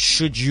comes up,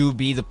 should you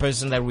be the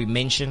person that we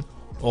mention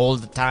all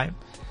the time?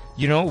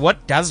 You know,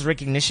 what does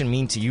recognition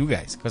mean to you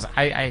guys? Because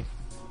I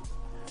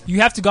You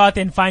have to go out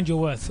there and find your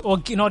worth,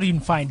 or not even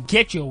find,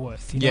 get your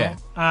worth. You Yeah.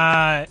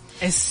 know?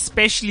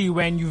 Especially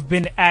when you've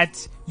been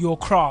at your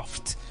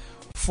craft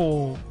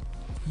for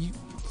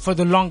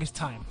the longest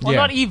time, or Yeah.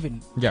 not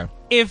even. yeah.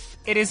 If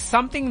it is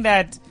something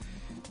that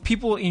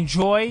people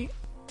enjoy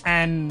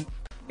and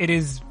it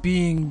is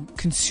being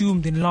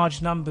consumed in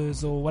large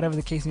numbers or whatever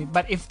the case may be,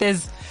 but if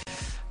there's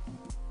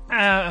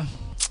an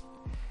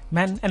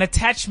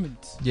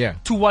attachment Yeah.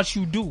 to what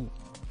you do,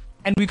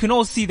 and we can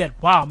all see that,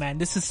 wow, man,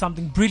 this is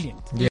something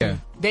brilliant. Yeah.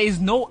 There is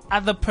no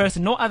other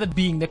person, no other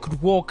being that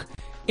could walk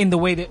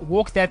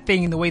that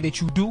thing in the way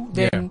that you do,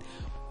 then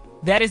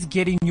that is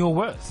getting your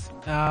worth.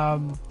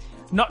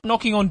 Not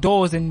knocking on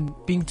doors and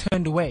being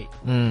turned away.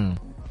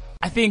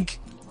 I think,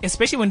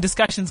 especially when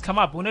discussions come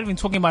up, we're not even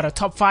talking about a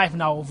top 5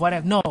 now of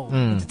whatever. No,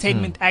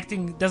 entertainment,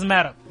 acting, doesn't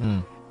matter.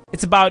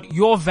 It's about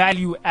your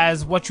value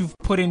as what you've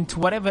put into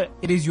whatever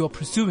it is you're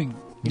pursuing.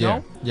 You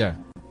know? Yeah.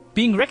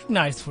 Being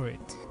recognized for it.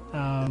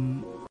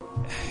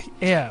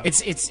 Yeah.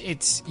 It's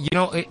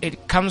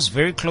it comes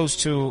very close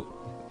to,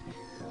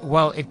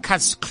 well, it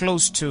cuts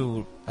close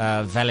to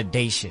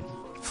validation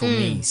for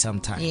me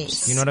sometimes.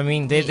 Yes. You know what I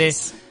mean?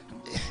 Yes.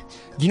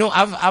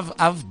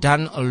 I've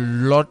done a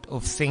lot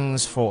of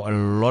things for a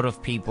lot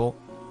of people,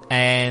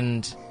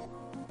 and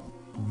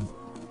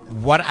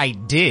what I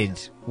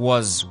did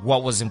was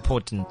what was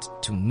important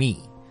to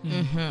me.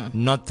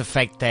 Not the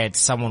fact that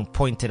someone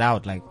pointed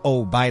out like,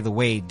 oh, by the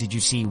way, did you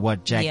see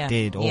what Jack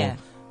did, or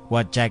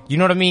what Jack, you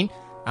know what I mean?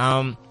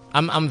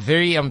 I'm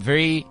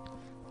very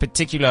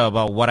particular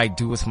about what I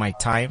do with my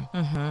time,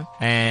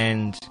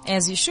 and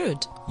as you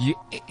should.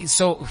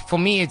 So for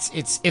me,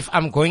 it's if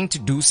I'm going to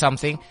do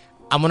something,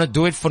 I'm gonna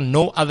do it for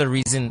no other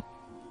reason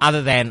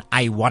other than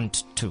I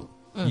want to,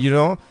 you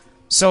know.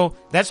 So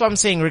that's why I'm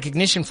saying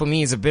recognition for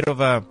me is a bit of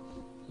a,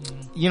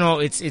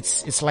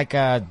 it's like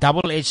a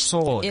double-edged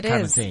sword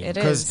kind of thing.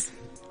 Because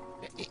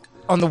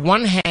on the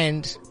one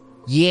hand,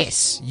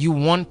 yes, you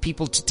want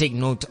people to take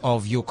note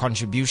of your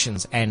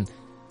contributions and,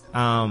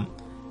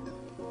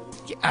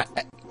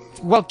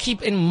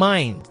 keep in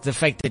mind the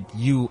fact that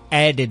you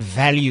added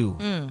value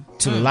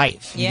to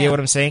life. You get what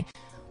I'm saying?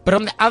 But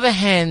on the other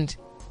hand,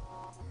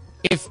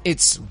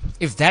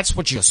 if that's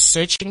what you're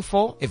searching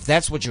for, if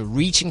that's what you're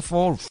reaching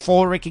for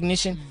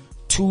recognition,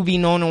 to be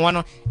known and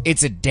whatnot,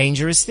 it's a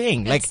dangerous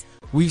thing. Like,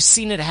 we've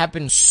seen it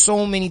happen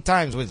so many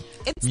times with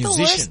it's musicians.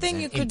 The worst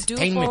thing you could do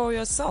for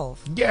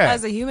yourself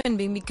as a human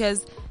being,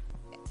 because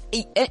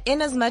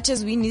in as much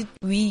as we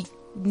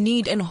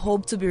need and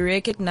hope to be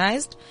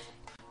recognized,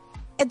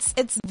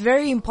 it's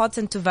very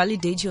important to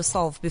validate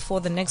yourself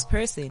before the next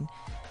person.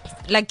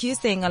 Like you're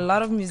saying, a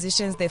lot of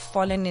musicians, they've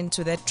fallen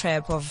into that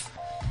trap of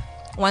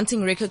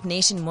wanting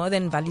recognition more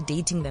than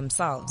validating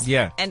themselves.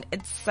 Yeah. And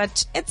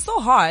it's so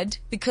hard,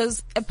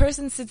 because a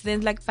person sits there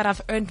and like, but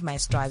I've earned my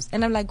stripes.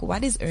 And I'm like,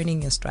 what is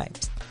earning your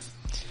stripes?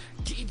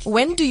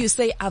 When do you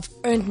say, I've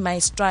earned my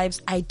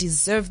stripes, I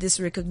deserve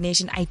this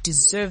recognition, I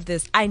deserve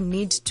this, I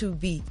need to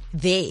be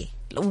there?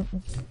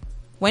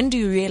 When do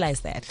you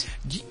realize that?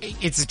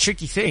 It's a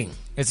tricky thing.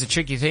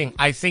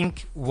 I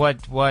think what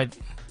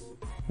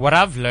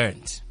I've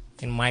learned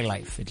in my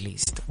life, at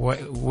least,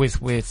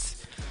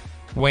 with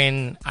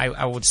when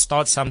I would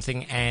start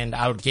something and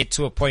I would get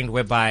to a point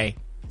whereby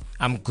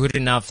I'm good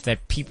enough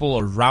that people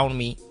around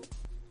me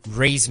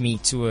raise me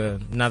to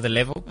another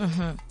level.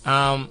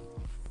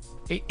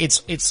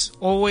 It's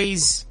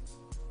always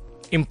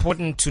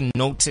important to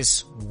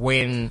notice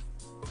when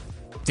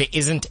there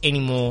isn't any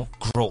more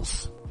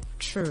growth.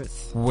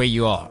 Truth. Where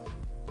you are.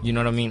 You know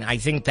what I mean? I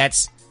think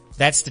that's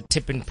the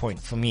tipping point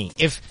for me.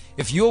 If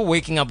you're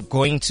waking up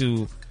going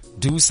to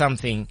do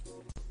something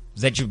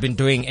that you've been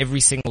doing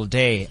every single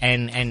day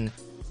and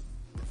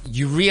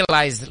you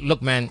realize,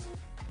 look, man,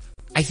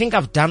 I think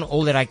I've done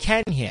all that I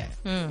can here.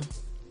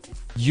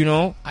 You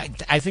know,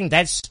 I think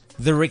that's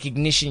the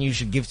recognition you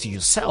should give to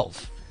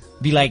yourself.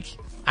 Be like,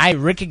 I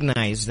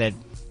recognize that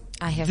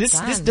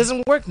this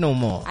doesn't work no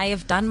more. I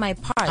have done my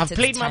part. I've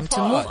played my part.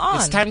 To move on.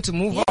 It's time to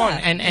move on.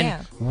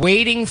 And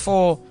waiting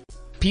for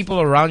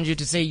people around you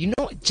to say, you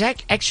know,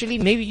 Jack, actually,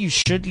 maybe you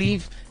should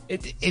leave.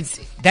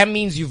 That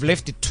means you've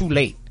left it too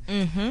late.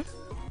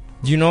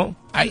 You know,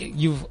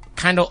 you've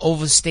kind of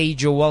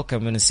overstayed your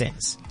welcome in a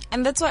sense.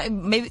 And that's why,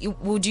 maybe,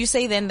 would you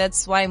say then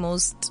that's why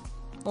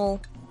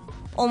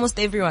almost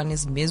everyone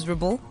is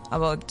miserable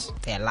about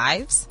their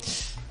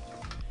lives?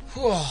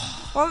 Well,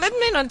 let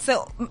me not say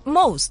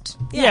most.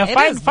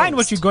 Find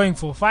what you're going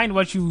for. Find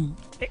what you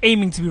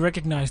aiming to be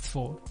recognized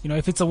for. You know,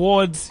 if it's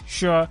awards,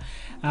 sure.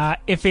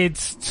 If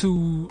it's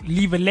to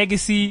leave a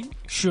legacy,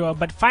 sure.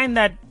 But find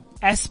that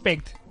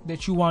aspect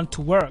that you want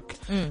to work,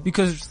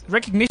 because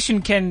recognition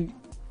you can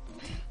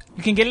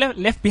get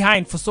left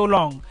behind for so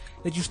long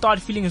that you start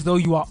feeling as though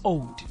you are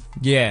owed.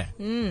 Yeah.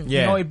 You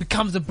know, it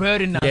becomes a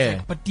burden now.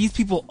 Like, but these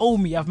people owe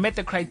me. I've met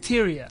the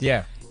criteria.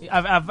 Yeah.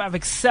 I've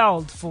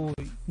excelled for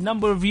a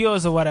number of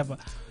years or whatever.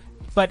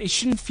 But it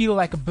shouldn't feel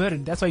like a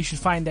burden. That's why you should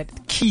find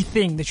that key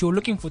thing that you're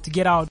looking for to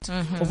get out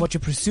of what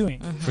you're pursuing.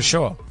 For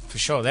sure.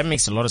 That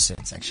makes a lot of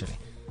sense, actually.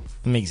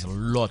 It makes a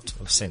lot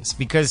of sense.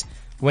 Because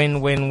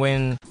when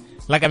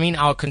like, I mean,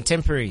 our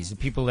contemporaries, the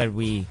people that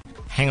we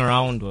hang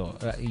around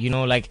with, you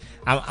know, like,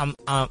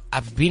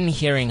 I've been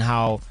hearing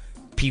how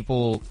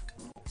people,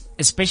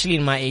 especially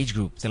in my age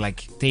group,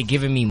 they're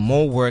giving me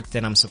more work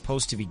than I'm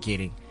supposed to be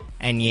getting.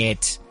 And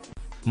yet,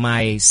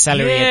 my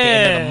salary at the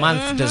end of the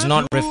month does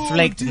not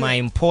reflect my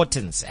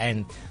importance,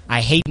 and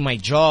I hate my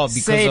job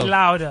because Say it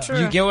louder.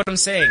 You get what I'm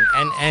saying?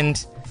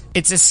 And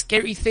it's a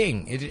scary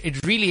thing.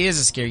 It really is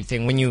a scary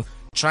thing when you're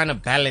trying to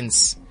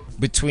balance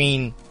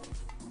between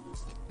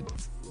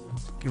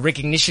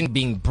recognition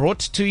being brought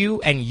to you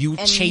and you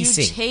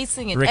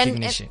chasing it.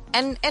 Recognition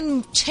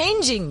and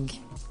changing.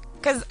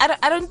 Because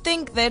I don't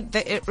think that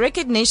the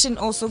recognition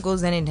also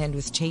goes hand in hand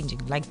with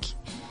changing. Like,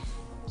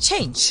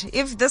 change.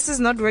 If this is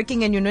not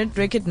working and you're not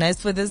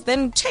recognized for this,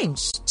 then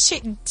change.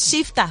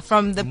 Shift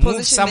from the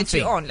position that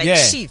you're on. Like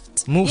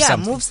shift. Move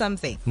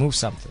something. Move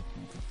something.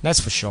 That's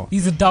for sure.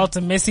 These adults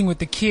are messing with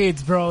the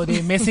kids, bro.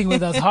 They're messing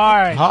with us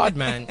hard. Hard,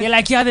 man. They're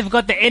like, yeah, they've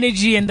got the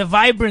energy and the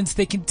vibrance.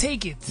 They can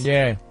take it.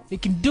 Yeah. They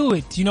can do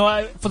it. You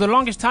know, for the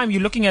longest time,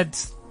 you're looking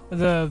at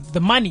the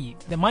money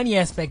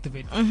aspect of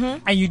it.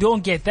 And you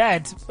don't get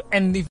that.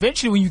 And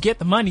eventually when you get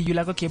the money, you're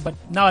like, okay, but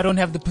now I don't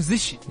have the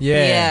position.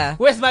 Yeah.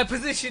 Where's my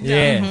position now?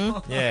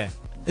 Yeah. Yeah.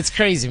 It's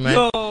crazy,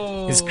 man.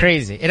 Yo. It's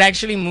crazy. It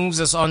actually moves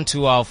us on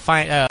to our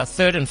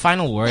third and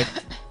final word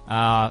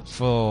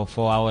for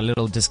our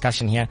little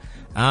discussion here.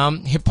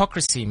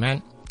 Hypocrisy,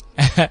 man.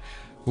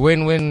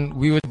 when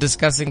we were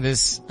discussing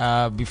this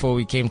before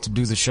we came to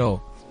do the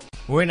show,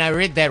 when I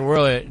read that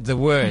word,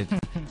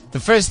 the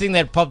first thing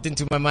that popped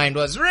into my mind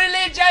was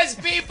religious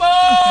people.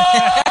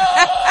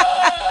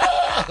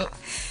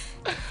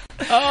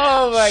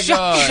 Oh my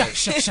god.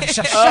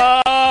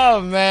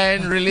 Oh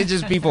man,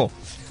 religious people.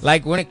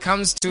 Like when it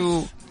comes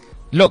to,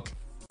 look,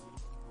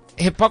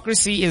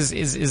 hypocrisy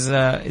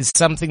is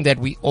something that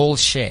we all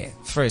share.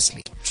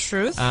 Firstly,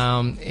 truth.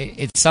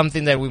 It's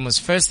something that we must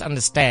first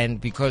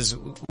understand, because,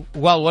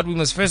 well, what we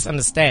must first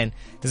understand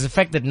is the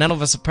fact that none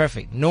of us are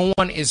perfect. No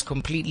one is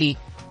completely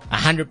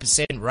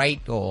 100% right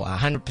or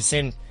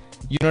 100%.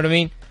 You know what I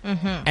mean?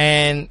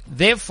 And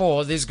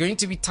therefore, there's going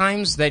to be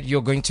times that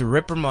you're going to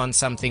reprimand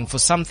something for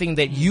something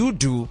that you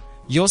do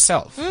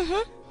yourself.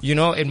 You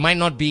know, it might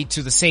not be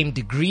to the same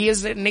degree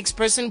as the next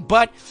person,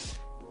 but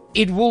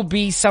it will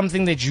be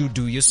something that you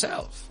do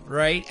yourself,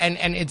 right?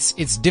 And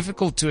it's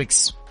difficult to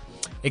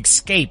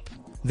escape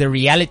the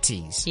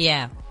realities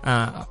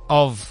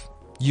of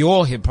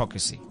your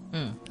hypocrisy,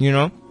 you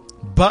know?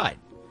 But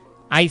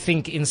I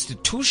think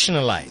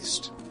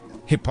institutionalized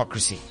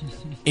hypocrisy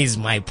is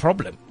my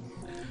problem.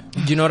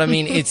 You know what I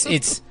mean?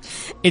 It's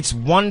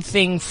one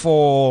thing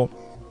for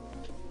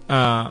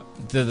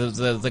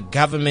the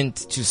government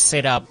to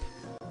set up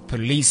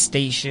police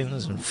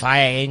stations and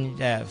fire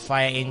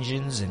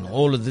engines and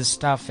all of this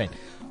stuff and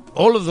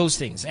all of those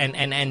things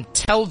and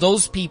tell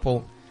those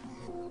people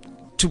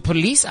to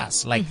police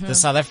us, like the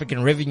South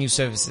African Revenue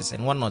Services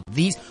and whatnot.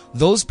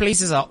 Those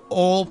places are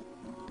all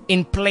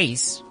in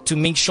place to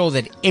make sure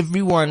that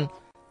everyone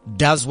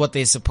does what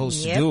they're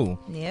supposed to do.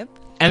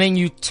 And then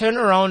you turn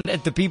around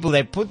at the people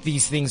that put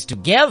these things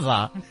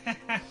together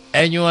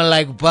and you are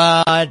like,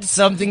 but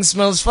something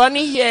smells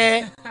funny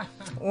here.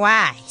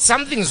 Why?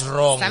 Something's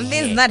wrong.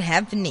 Something's not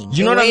happening.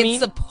 You know what I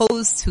mean? It's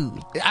supposed to.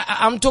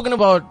 I'm talking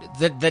about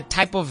the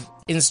type of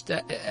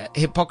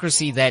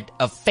hypocrisy that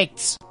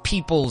affects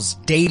people's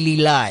daily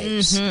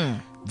lives.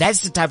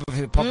 That's the type of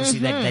hypocrisy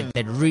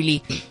that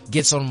really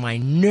gets on my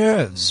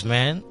nerves,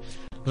 man.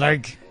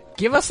 Like,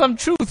 give us some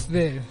truth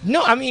there.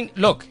 No, I mean,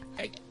 look,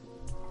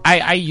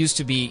 I used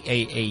to be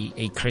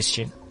a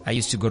Christian. I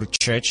used to go to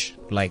church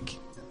like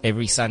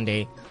every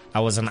Sunday. I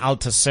was an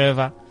altar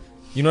server.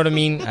 You know what I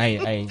mean? I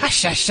did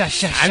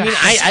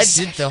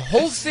the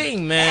whole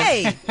thing,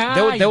 man.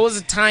 Hey. There was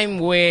a time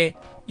where,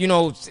 you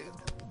know,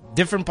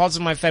 different parts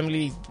of my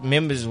family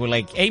members were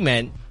like, hey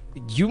man,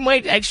 you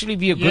might actually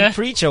be a good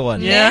preacher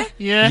one. Yeah.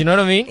 You know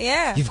what I mean?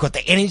 Yeah. You've got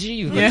the energy,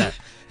 you've got that,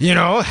 you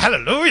know,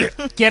 hallelujah.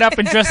 Get up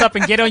and dress up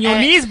and get on your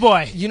knees,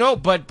 boy. You know,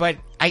 but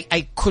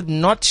I could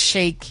not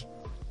shake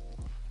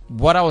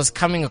what I was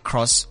coming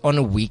across on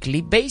a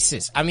weekly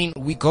basis. I mean,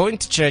 we go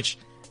into church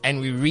and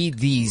we read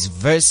these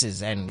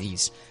verses and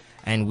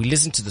we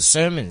listen to the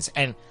sermons,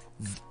 and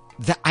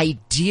the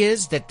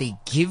ideas that they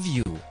give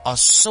you are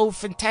so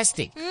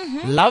fantastic.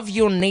 Love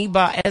your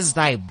neighbor as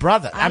thy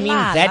brother. I mean,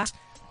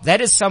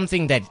 that is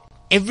something that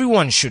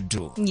everyone should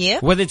do. Yeah.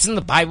 Whether it's in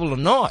the Bible or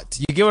not.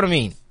 You get what I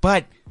mean?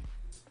 But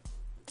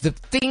the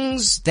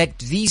things that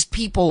these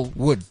people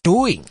were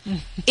doing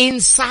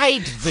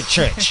inside the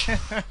church,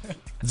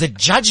 the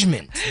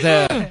judgment,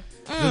 the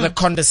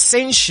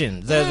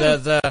condescension,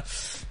 the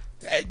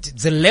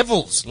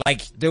levels,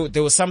 like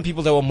there were some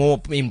people that were more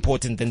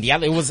important than the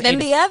other. It was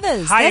the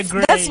others.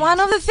 That's one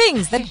of the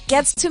things that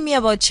gets to me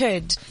about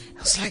church.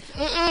 It's like,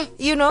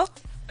 you know,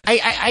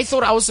 I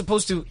thought I was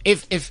supposed to,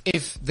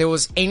 if there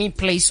was any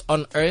place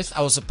on earth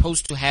I was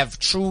supposed to have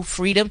true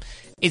freedom,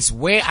 it's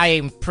where I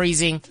am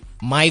praising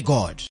my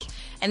God.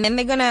 And then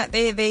they're gonna,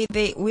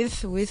 they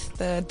with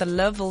the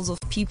levels of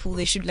people,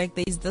 they should, like,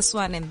 there's this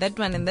one and that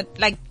one and that,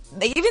 like,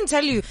 they even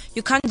tell you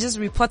can't just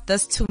report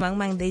this to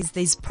Mang.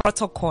 There's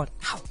protocol.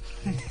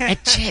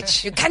 At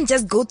church. You can't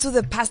just go to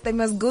the pastor, you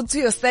must go to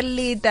your cell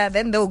leader,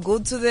 then they'll go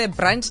to the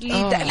branch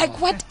leader.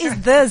 Like, what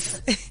is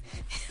this?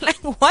 Like,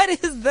 what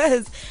is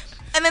this?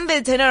 And then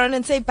they turn around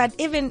and say, but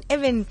even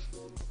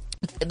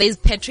there's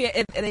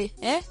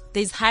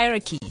there's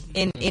hierarchy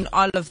in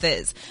all of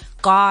this.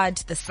 God,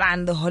 the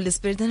Son, the Holy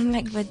Spirit. And I'm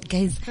like, but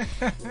guys,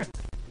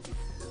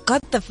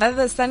 God, the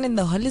Father, Son, and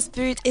the Holy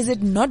Spirit, is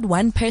it not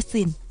one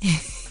person?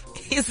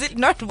 Is it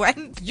not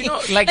one? You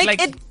know, like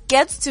it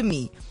gets to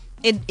me.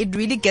 It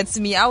really gets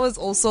to me. I was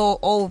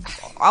also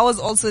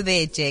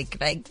there, Jake.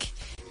 Like,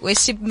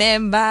 worship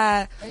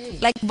member.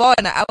 Like,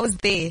 Bona, I was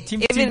there.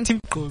 Even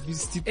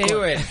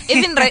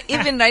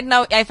right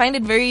now, I find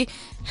it very,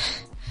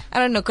 I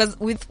don't know, cause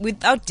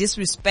without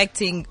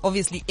disrespecting,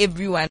 obviously,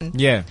 everyone.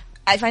 Yeah.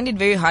 I find it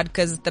very hard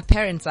because the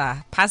parents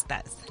are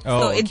pastors.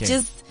 Oh, so it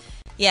just,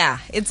 yeah,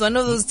 it's one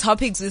of those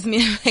topics with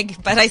me.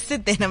 Like, but I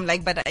sit there and I'm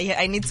like, but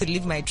I need to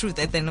live my truth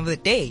at the end of the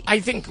day. I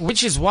think,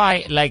 which is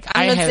why, like,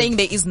 I'm not saying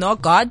there is no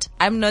God.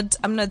 I'm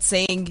not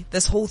saying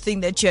this whole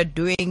thing that you're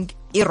doing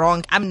is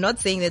wrong. I'm not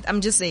saying that.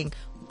 I'm just saying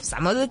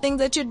some of the things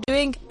that you're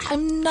doing,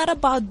 I'm not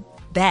about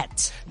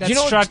that. That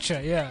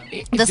structure, yeah.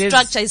 The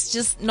structure is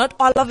just, not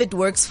all of it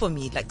works for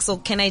me. Like, so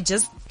can I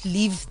just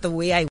live the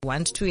way I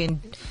want to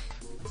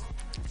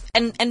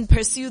and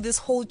pursue this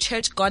whole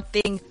church God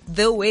thing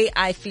the way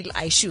I feel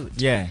I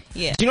should? Yeah.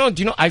 Yeah. Do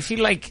you know, I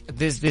feel like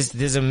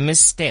there's a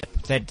misstep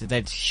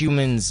that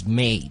humans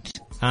made.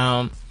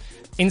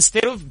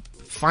 Instead of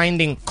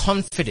finding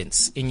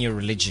confidence in your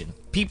religion,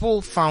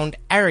 people found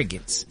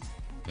arrogance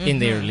in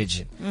their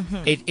religion.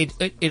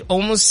 It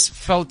almost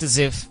felt as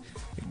if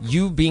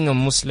you being a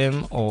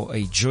Muslim or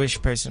a Jewish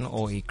person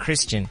or a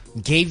Christian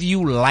gave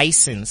you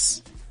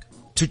license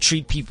to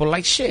treat people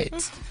like shit.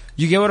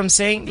 You get what I'm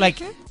saying?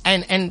 Like,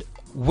 and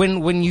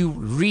when you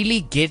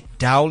really get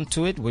down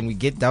to it, when we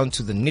get down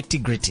to the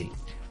nitty gritty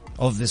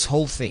of this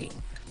whole thing,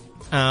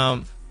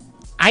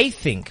 I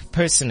think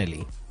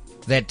personally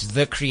that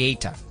the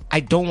creator,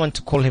 I don't want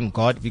to call him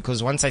God,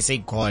 because once I say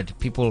God,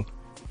 people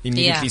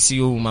immediately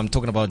assume I'm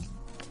talking about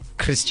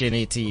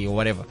Christianity or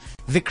whatever.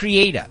 The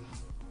creator,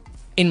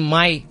 in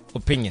my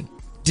opinion,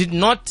 did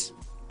not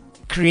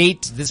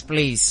create this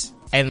place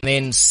and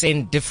then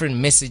send different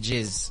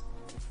messages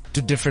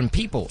to different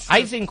people.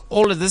 I think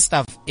all of this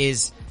stuff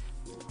is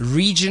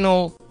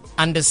regional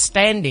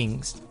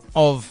understandings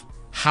of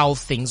how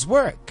things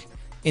work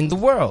in the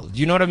world.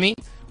 You know what I mean?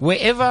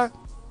 Wherever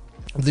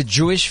the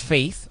Jewish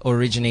faith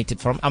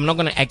originated from, I'm not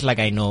going to act like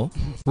I know,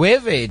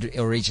 wherever it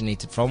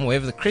originated from,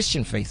 wherever the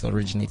Christian faith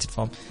originated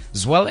from,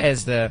 as well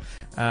as the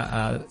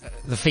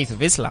faith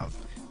of Islam,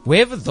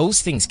 wherever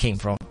those things came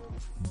from,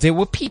 there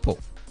were people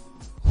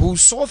who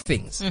saw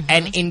things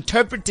and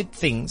interpreted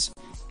things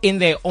in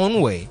their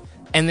own way,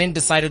 and then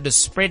decided to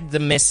spread the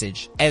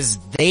message as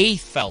they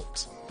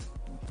felt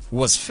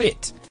was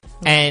fit.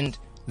 And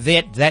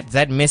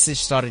that message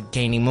started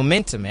gaining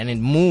momentum, and it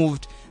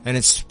moved and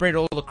it spread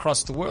all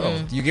across the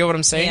world. You get what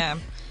I'm saying? Yeah.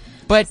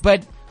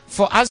 But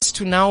for us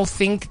to now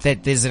think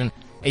that there's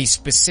a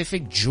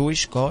specific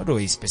Jewish God or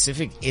a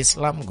specific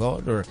Islam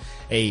God or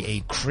a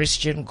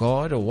Christian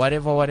God or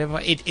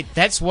whatever,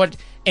 that's what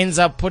ends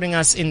up putting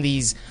us in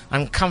these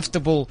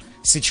uncomfortable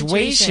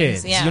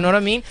situations. Yeah. You know what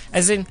I mean?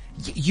 As in,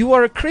 you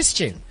are a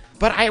Christian,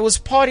 but I was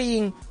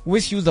partying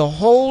with you the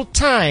whole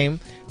time,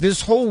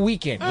 this whole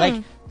weekend.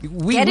 Like,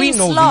 we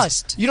know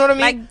sloshed. this. You know what I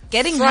mean? Like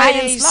getting Friday,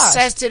 high and sloshed.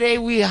 Saturday,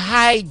 we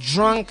high,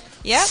 drunk,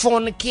 Yep.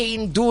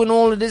 fornicating, doing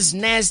all of this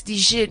nasty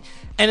shit.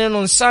 And then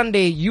on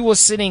Sunday, you were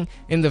sitting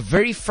in the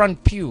very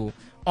front pew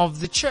of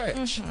the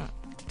church.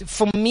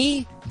 For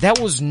me, that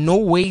was no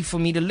way for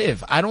me to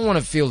live. I don't want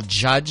to feel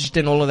judged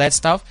and all of that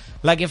stuff.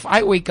 Like, if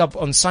I wake up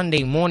on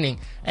Sunday morning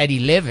at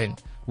 11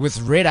 with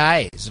red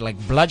eyes, like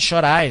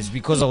bloodshot eyes,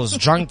 because I was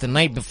drunk the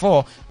night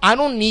before, I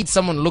don't need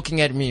someone looking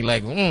at me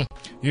like,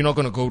 you're not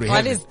going to go to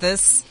heaven. What is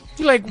this?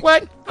 You're like,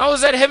 what? I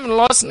was at heaven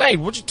last night.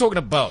 What you talking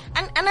about?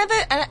 And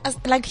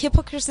like,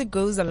 hypocrisy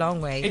goes a long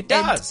way. It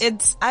does.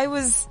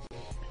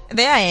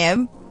 There I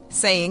am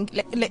saying,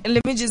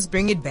 let me just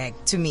bring it back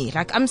to me.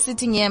 Like, I'm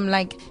sitting here, I'm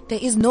like, there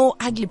is no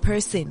ugly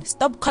person.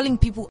 Stop calling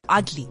people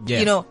ugly. Yeah.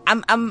 You know,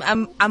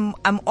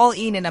 I'm all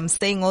in and I'm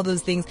saying all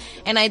those things.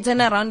 And I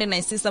turn around and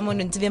I see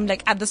someone on TV, I'm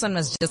like, this one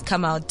must just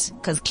come out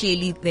because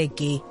clearly they're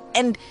gay.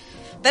 And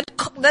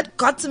that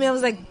got to me. I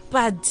was like,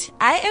 but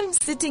I am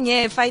sitting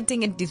here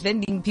fighting and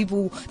defending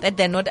people that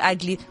they're not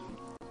ugly.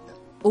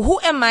 Who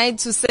am I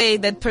to say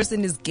that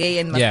person is gay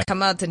and must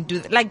come out and do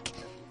that? Like,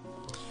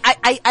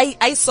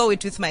 I saw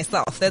it with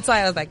myself. That's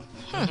why I was like,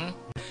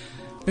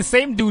 The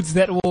same dudes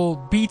that will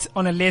beat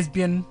on a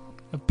lesbian,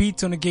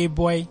 beat on a gay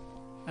boy,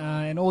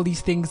 and all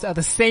these things are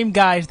the same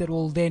guys that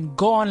will then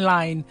go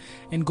online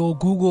and go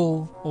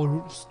Google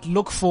or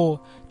look for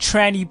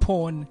tranny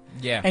porn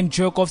and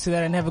jerk off to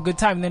that and have a good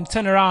time, and then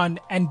turn around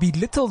and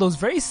belittle those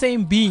very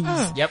same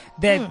beings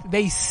that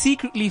they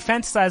secretly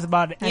fantasize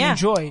about and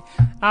enjoy.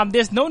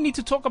 There's no need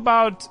to talk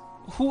about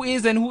who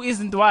is and who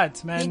isn't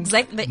what, man.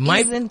 Exactly.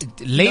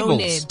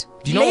 Labels.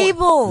 Do you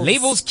know,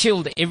 labels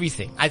killed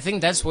everything. I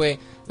think that's where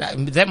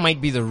that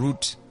might be the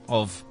root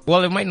of,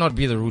 well, it might not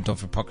be the root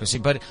of hypocrisy,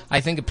 but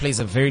I think it plays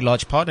a very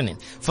large part in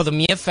it. For the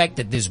mere fact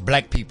that there's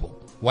black people,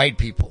 white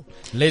people,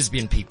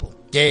 lesbian people,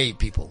 gay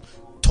people,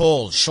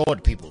 tall,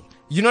 short people.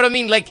 You know what I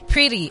mean? Like,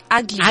 pretty,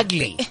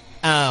 ugly,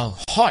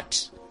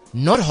 hot,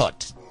 not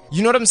hot.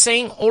 You know what I'm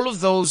saying? All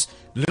of those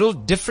little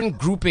different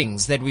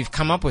groupings that we've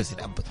come up with.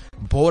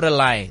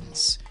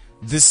 Borderlines.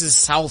 This is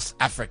South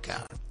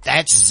Africa.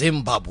 That's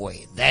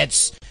Zimbabwe.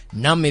 That's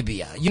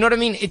Namibia. You know what I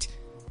mean?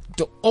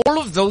 All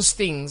of those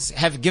things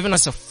have given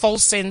us a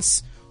false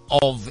sense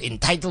of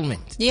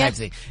entitlement type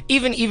thing.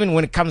 Even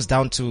when it comes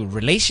down to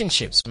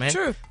relationships, man.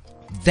 True.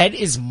 That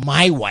is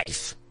my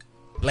wife.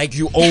 Like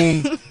you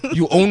own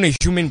a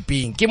human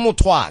being.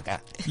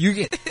 You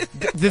get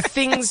the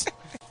things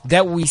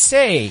that we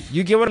say.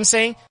 You get what I'm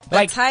saying?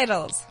 Like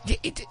titles.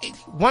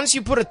 Once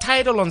you put a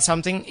title on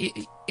something,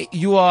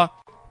 you are,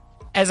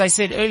 as I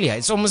said earlier,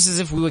 it's almost as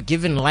if we were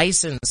given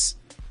license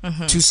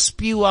to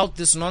spew out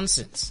this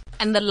nonsense.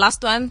 And the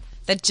last one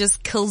that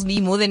just kills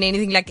me more than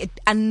anything, like it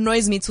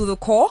annoys me to the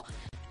core.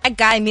 A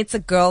guy meets a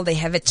girl, they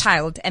have a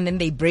child, and then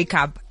they break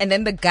up. And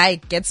then the guy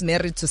gets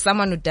married to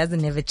someone who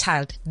doesn't have a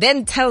child.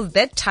 Then tells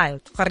that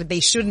child that they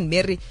shouldn't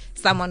marry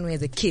someone who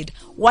has a kid.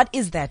 What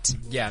is that?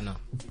 Yeah, no.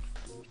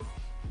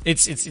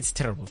 It's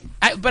terrible.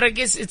 But I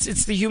guess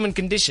it's the human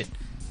condition.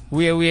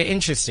 We are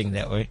interesting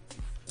that way.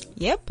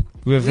 Yep.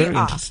 We're very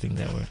interesting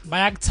that way.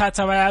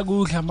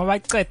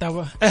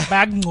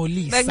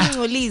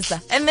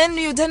 And then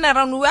you turn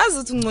around,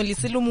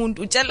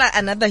 tell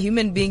another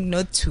human being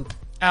not to.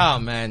 Oh,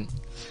 man.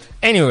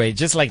 Anyway,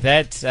 just like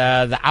that,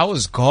 the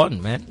hour's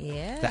gone, man.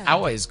 Yeah. The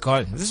hour is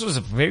gone. This was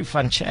a very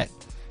fun chat.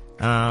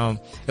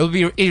 It'll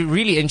be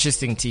really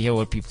interesting to hear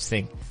what people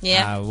think.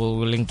 Yeah.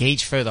 We'll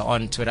engage further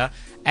on Twitter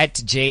at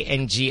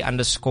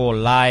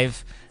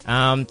JNG_live.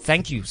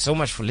 Thank you so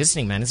much for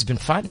listening, man. It's been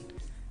fun.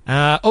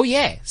 Oh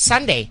yeah,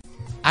 Sunday.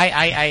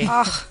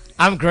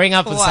 I'm growing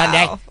up on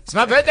Sunday. It's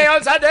my birthday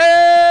on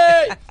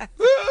Sunday.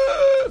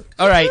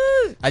 All right.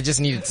 I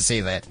just needed to say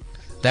that.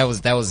 That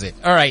was it.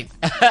 All right.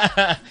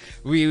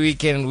 we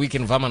can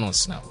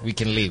vamonos now. We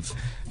can leave.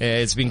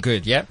 It's been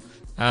good, yeah?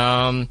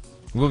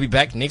 We'll be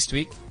back next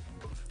week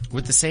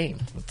with the same.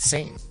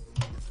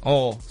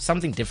 Or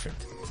something different.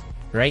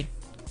 Right?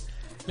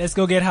 Let's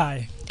go get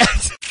high.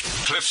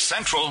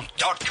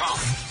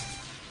 CliffCentral.com